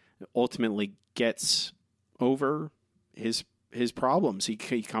to, ultimately gets over his problems. He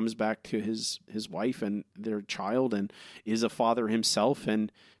comes back to his wife and their child, and is a father himself,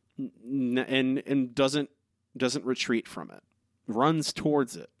 and doesn't retreat from it, runs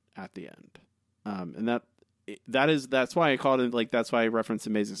towards it at the end. And that's why I called it, like, that's why I referenced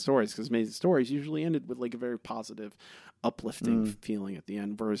Amazing Stories, because Amazing Stories usually ended with like a very positive, uplifting feeling at the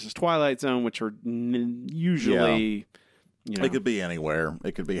end, versus Twilight Zone, which are usually, you know, it could be anywhere.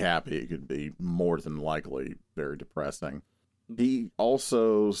 It could be happy. It could be more than likely very depressing. He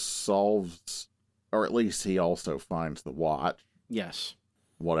also solves, or at least he also finds the watch. Yes.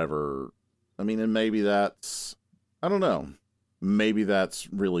 Whatever. I mean, and maybe that's, I don't know. Maybe that's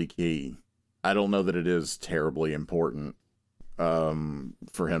really key. I don't know that it is terribly important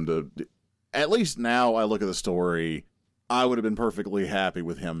for him to, at least now I look at the story, I would have been perfectly happy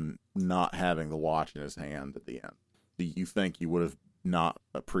with him not having the watch in his hand at the end. Do you think you would have not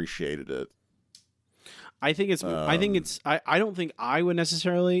appreciated it? I think I don't think I would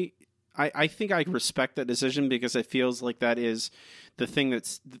necessarily. I think I respect that decision, because it feels like that is the thing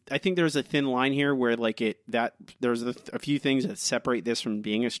I think there's a thin line here where there's a few things that separate this from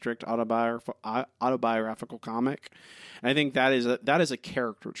being a strict autobiographical comic. And I think that is a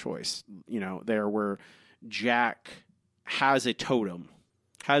character choice, you know, there where Jack has a totem,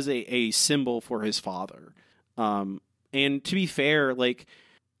 has a symbol for his father. And to be fair, like,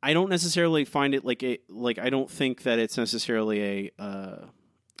 I don't necessarily find it I don't think that it's necessarily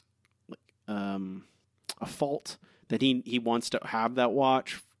a fault that he wants to have that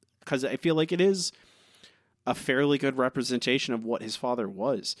watch, because I feel like it is a fairly good representation of what his father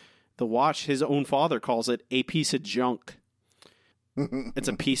was. The watch, his own father calls it a piece of junk. It's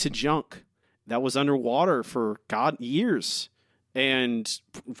a piece of junk that was underwater for years and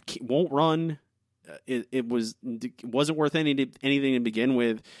won't run. It wasn't worth anything to begin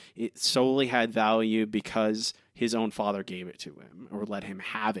with. It solely had value because his own father gave it to him or let him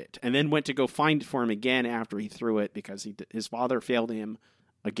have it, and then went to go find it for him again after he threw it because his father failed him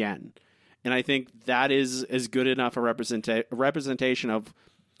again. And I think that is as good enough a representation of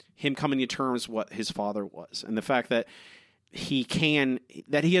him coming to terms with what his father was, and the fact that he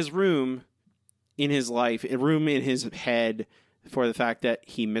has room in his life, room in his head for the fact that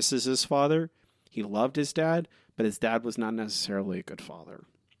he misses his father. He loved his dad, but his dad was not necessarily a good father.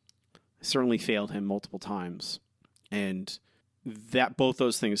 Certainly failed him multiple times. And that both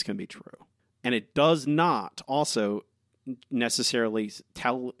those things can be true. And it does not also necessarily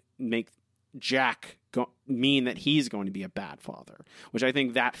make Jack mean that he's going to be a bad father, which I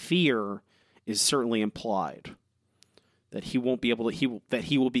think that fear is certainly implied. That he won't be able to, that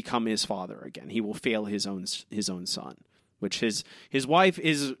he will become his father again. He will fail his own son. Which his wife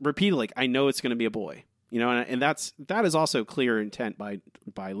is repeatedly like, I know it's going to be a boy, and that is also clear intent by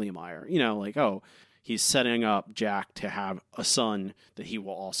Lee Meyer, like, oh, he's setting up Jack to have a son that he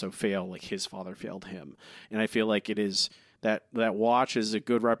will also fail like his father failed him. And I feel like it is that watch is a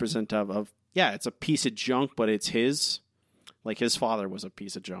good representative of, yeah, it's a piece of junk, but it's his, like his father was a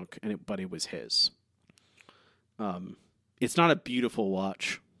piece of junk but it was his. It's not a beautiful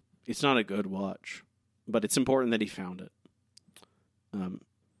watch. It's not a good watch, but it's important that he found it.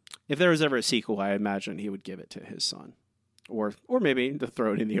 If there was ever a sequel, I imagine he would give it to his son, or maybe to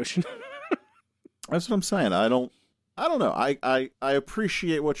throw it in the ocean. That's what I'm saying. I don't know. I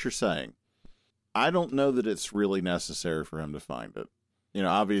appreciate what you're saying. I don't know that it's really necessary for him to find it.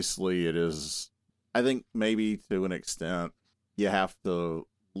 Obviously it is. I think maybe to an extent you have to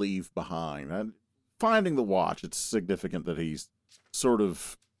leave behind. And finding the watch, it's significant that he's sort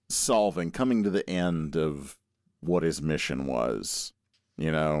of coming to the end of what his mission was.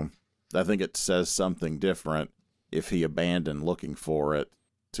 I think it says something different if he abandoned looking for it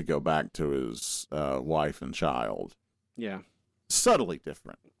to go back to his wife and child. Yeah. Subtly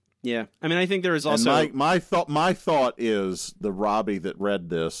different. Yeah. I mean, I think there is also... And my thought is the Robbie that read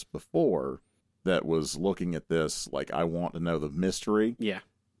this before, that was looking at this like, I want to know the mystery. Yeah.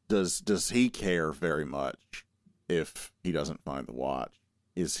 Does he care very much if he doesn't find the watch?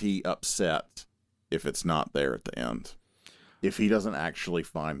 Is he upset if it's not there at the end? If he doesn't actually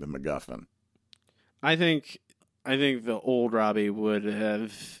find the MacGuffin? I think the old Robbie would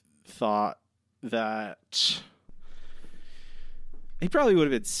have thought that he probably would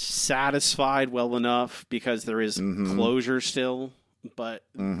have been satisfied well enough because there is closure still, but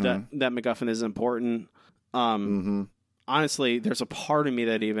that MacGuffin is important. Honestly, there's a part of me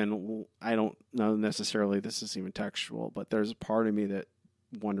that even, I don't know necessarily this is even textual, but there's a part of me that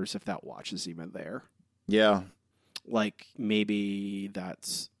wonders if that watch is even there. Yeah. Like, maybe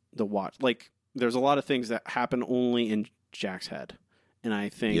that's the watch. Like, there's a lot of things that happen only in Jack's head. And I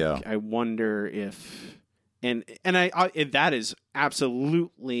think, I wonder if, and that is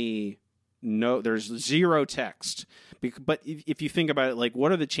absolutely there's zero text. But if you think about it, like,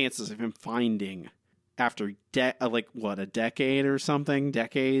 what are the chances of him finding after a decade or something,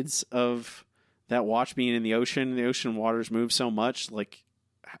 decades of that watch being in the ocean waters move so much, like,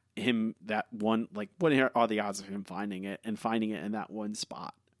 him, that one, like, what are the odds of him finding it in that one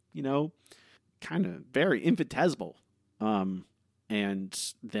spot? Kind of very infinitesimal.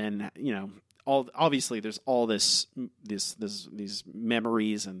 And then, obviously there's all these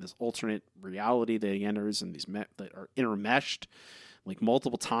memories and this alternate reality that he enters, and these that are intermeshed, like,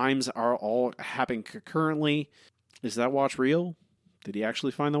 multiple times, are all happening concurrently. Is that watch real? Did he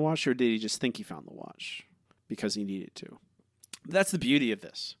actually find the watch, or did he just think he found the watch because he needed to? That's the beauty of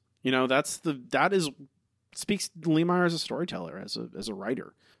this. Speaks to Lee Meyer as a storyteller, as a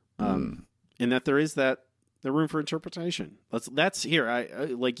writer, and that there is the room for interpretation. That's here. I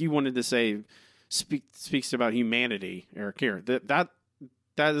like you wanted to say, speaks about humanity, Eric. Here, that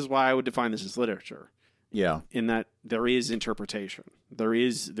is why I would define this as literature. Yeah, in that there is interpretation. There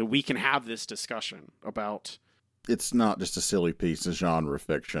is that we can have this discussion about. It's not just a silly piece of genre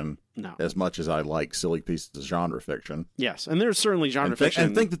fiction. No. As much as I like silly pieces of genre fiction. Yes, and there's certainly genre fiction.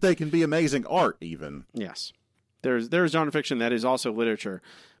 And think that they can be amazing art, even. Yes. There's genre fiction that is also literature,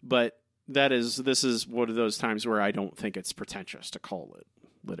 but this is one of those times where I don't think it's pretentious to call it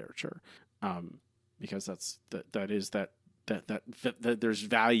literature. Because that that there's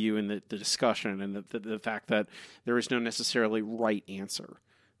value in the discussion and the fact that there is no necessarily right answer.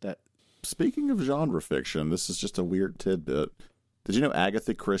 That Speaking of genre fiction, this is just a weird tidbit. Did you know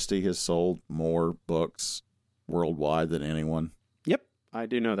Agatha Christie has sold more books worldwide than anyone? Yep, I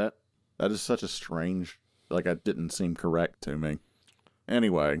do know that. That is such a strange, like, it didn't seem correct to me.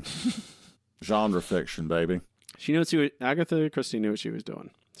 Anyway, genre fiction, baby. She knew Agatha Christie knew what she was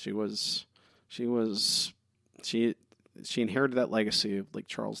doing. She inherited that legacy of like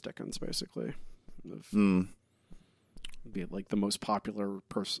Charles Dickens, basically. Be like the most popular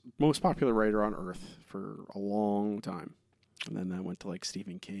writer on earth for a long time, and then that went to like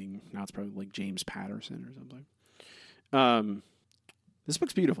Stephen King. Now it's probably like James Patterson or something. This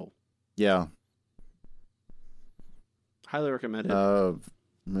book's beautiful. Yeah. Highly recommend it.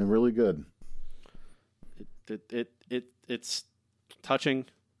 Really good. It's touching.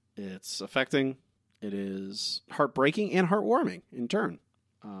 It's affecting. It is heartbreaking and heartwarming in turn.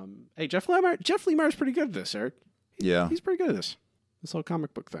 Hey, Jeff Lemire's pretty good at this, Eric. Yeah. He's pretty good at this whole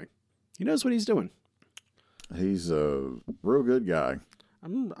comic book thing. He knows what he's doing. He's a real good guy.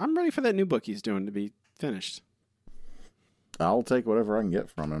 I'm ready for that new book he's doing to be finished. I'll take whatever I can get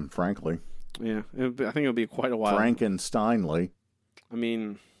from him, frankly. Yeah, I think it'll be quite a while. Frankensteinly. I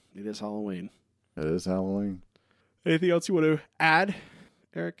mean, it is Halloween. It is Halloween. Anything else you want to add,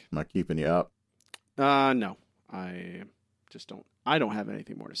 Eric? Am I keeping you up? No. I just don't. I don't have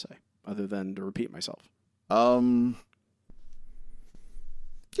anything more to say other than to repeat myself. Yeah,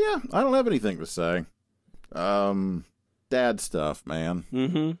 I don't have anything to say. Dad stuff, man.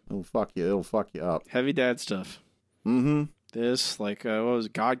 Mm-hmm. It'll fuck you up. Heavy dad stuff. Mm-hmm. This, like, what was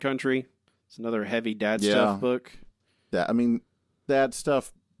it, God Country? It's another heavy dad stuff book. Dad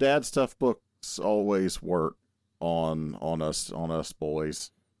stuff books always work on us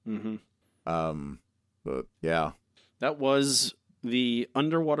boys. Mm-hmm. But yeah. That was The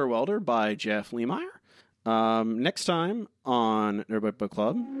Underwater Welder by Jeff Lemire. Next time on Nerd Book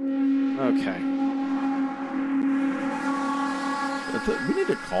Club. Okay. We need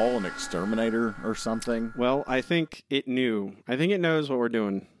to call an exterminator or something. Well, I think it knew. I think it knows what we're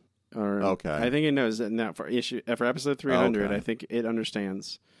doing. Okay. I think it knows that now for episode 300. Okay. I think it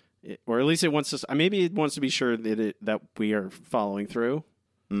understands, or at least it wants to. Maybe it wants to be sure that we are following through.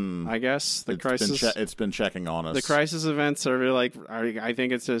 I guess it's been checking on us. The crisis events are like. I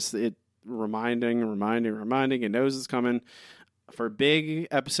think it's just it reminding. It knows it's coming. For big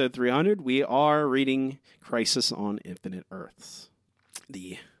episode 300, we are reading Crisis on Infinite Earths,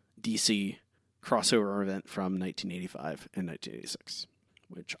 the DC crossover event from 1985 and 1986,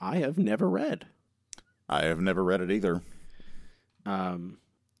 which I have never read. I have never read it either.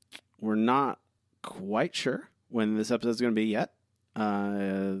 We're not quite sure when this episode is going to be yet.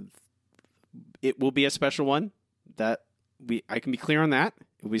 It will be a special one. I can be clear on that.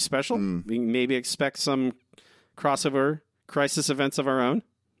 It will be special. We can maybe expect some crossover crisis events of our own.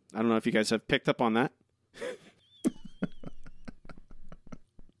 I don't know if you guys have picked up on that.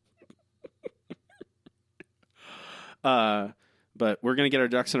 But we're going to get our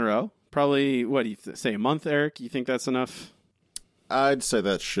ducks in a row. Probably, what do you say, a month, Eric? You think that's enough? I'd say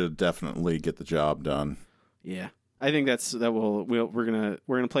that should definitely get the job done. Yeah. I think we're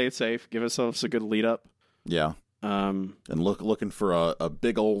gonna play it safe, give ourselves a good lead up. Yeah. And looking for a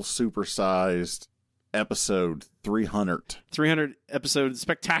big old supersized episode 300. 300 episode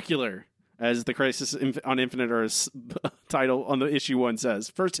spectacular, as the Crisis on Infinite Earths title on the issue 1 says.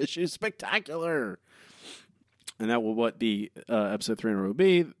 First issue spectacular. And that will be episode 300 will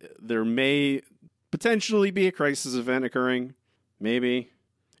be. There may potentially be a crisis event occurring. Maybe.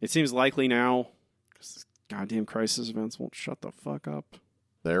 It seems likely now. Because goddamn crisis events won't shut the fuck up.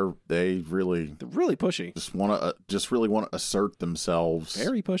 They're really pushy. Just really want to assert themselves.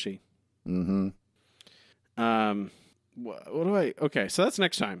 Very pushy. Mm-hmm. Okay, so that's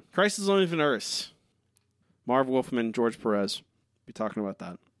next time. Crisis on Infinite Earths. Marv Wolfman, George Perez. Be talking about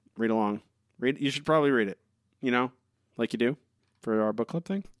that. Read along. You should probably read it. Like you do for our book club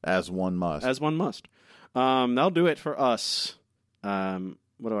thing. As one must. That'll do it for us.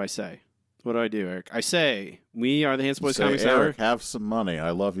 What do I say? What do I do, Eric? I say we are the Handsome Boys Comics Hour. Eric, have some money.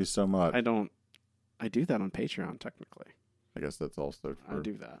 I love you so much. I don't. I do that on Patreon, technically. I guess that's also true. I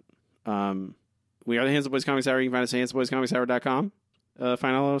do that. We are the Handsome Boys Comics Hour. You can find us at handsomeboyscomicshour.com.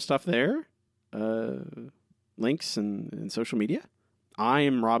 Find all the stuff there. Links and social media. I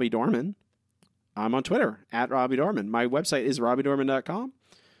am Robbie Dorman. I'm on Twitter, at Robbie Dorman. My website is robbiedorman.com.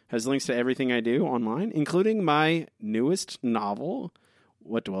 Has links to everything I do online, including my newest novel,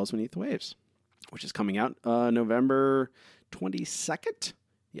 What Dwells Beneath the Waves, which is coming out November 22nd.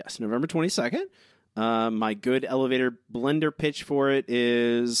 Yes, November 22nd. My good elevator blender pitch for it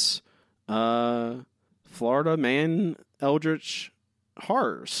is Florida Man Eldritch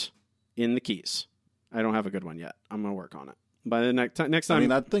Horrors in the Keys. I don't have a good one yet. I'm going to work on it. By the next time. I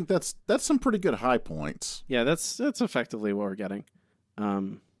mean, I think that's some pretty good high points. Yeah, that's effectively what we're getting.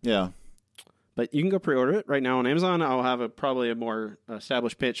 Yeah. But you can go pre-order it right now on Amazon. I'll have probably a more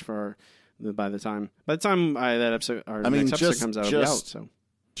established pitch by the time next episode comes out. It'll be out. So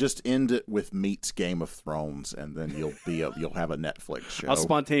just end it with meets Game of Thrones, and then you'll have a Netflix show. I'll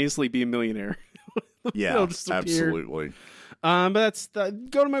spontaneously be a millionaire. Yeah, absolutely. But that's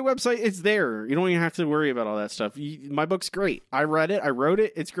go to my website. It's there. You don't even have to worry about all that stuff. My book's great. I read it. I wrote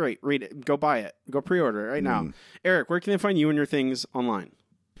it. It's great. Read it. Go buy it. Go pre-order it right now. Eric, where can they find you and your things online?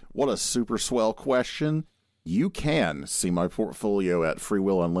 What a super swell question. You can see my portfolio at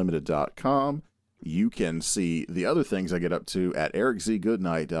freewillunlimited.com. You can see the other things I get up to at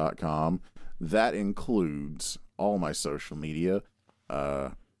ericzgoodnight.com. That includes all my social media,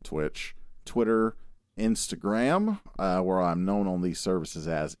 Twitch, Twitter, Instagram, where I'm known on these services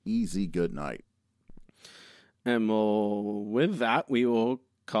as Easy Goodnight. And with that, we will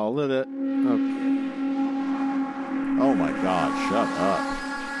call it a... Oh my God, shut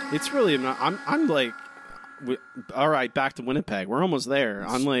up. It's really not... I'm like... all right, back to Winnipeg. We're almost there.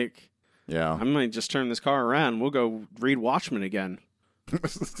 I'm like... Yeah. I might just turn this car around. We'll go read Watchmen again.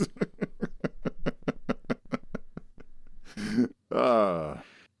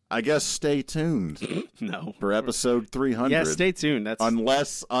 I guess stay tuned. No. For episode 300. Yeah, stay tuned. That's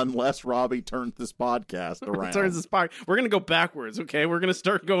unless Robbie turns this podcast around. We're going to go backwards, okay? We're going to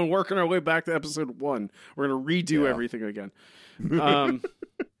start working our way back to episode 1. We're going to redo everything again.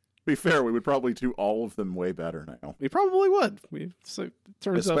 Be fair, we would probably do all of them way better now. We probably would.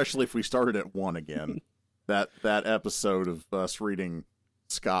 Especially if we started at 1 again. that episode of us reading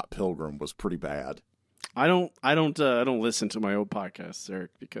Scott Pilgrim was pretty bad. I don't listen to my old podcasts,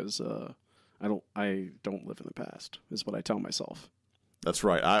 Eric, because I don't live in the past, is what I tell myself. That's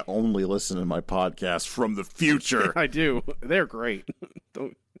right. I only listen to my podcast from the future. I do. They're great.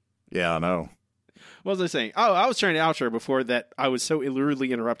 Yeah, I know. What was I saying? Oh, I was trying to outro before that. I was so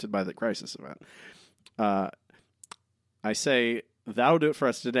rudely interrupted by the Crisis event. I say, that'll do it for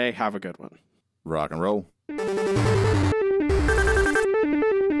us today. Have a good one. Rock and roll.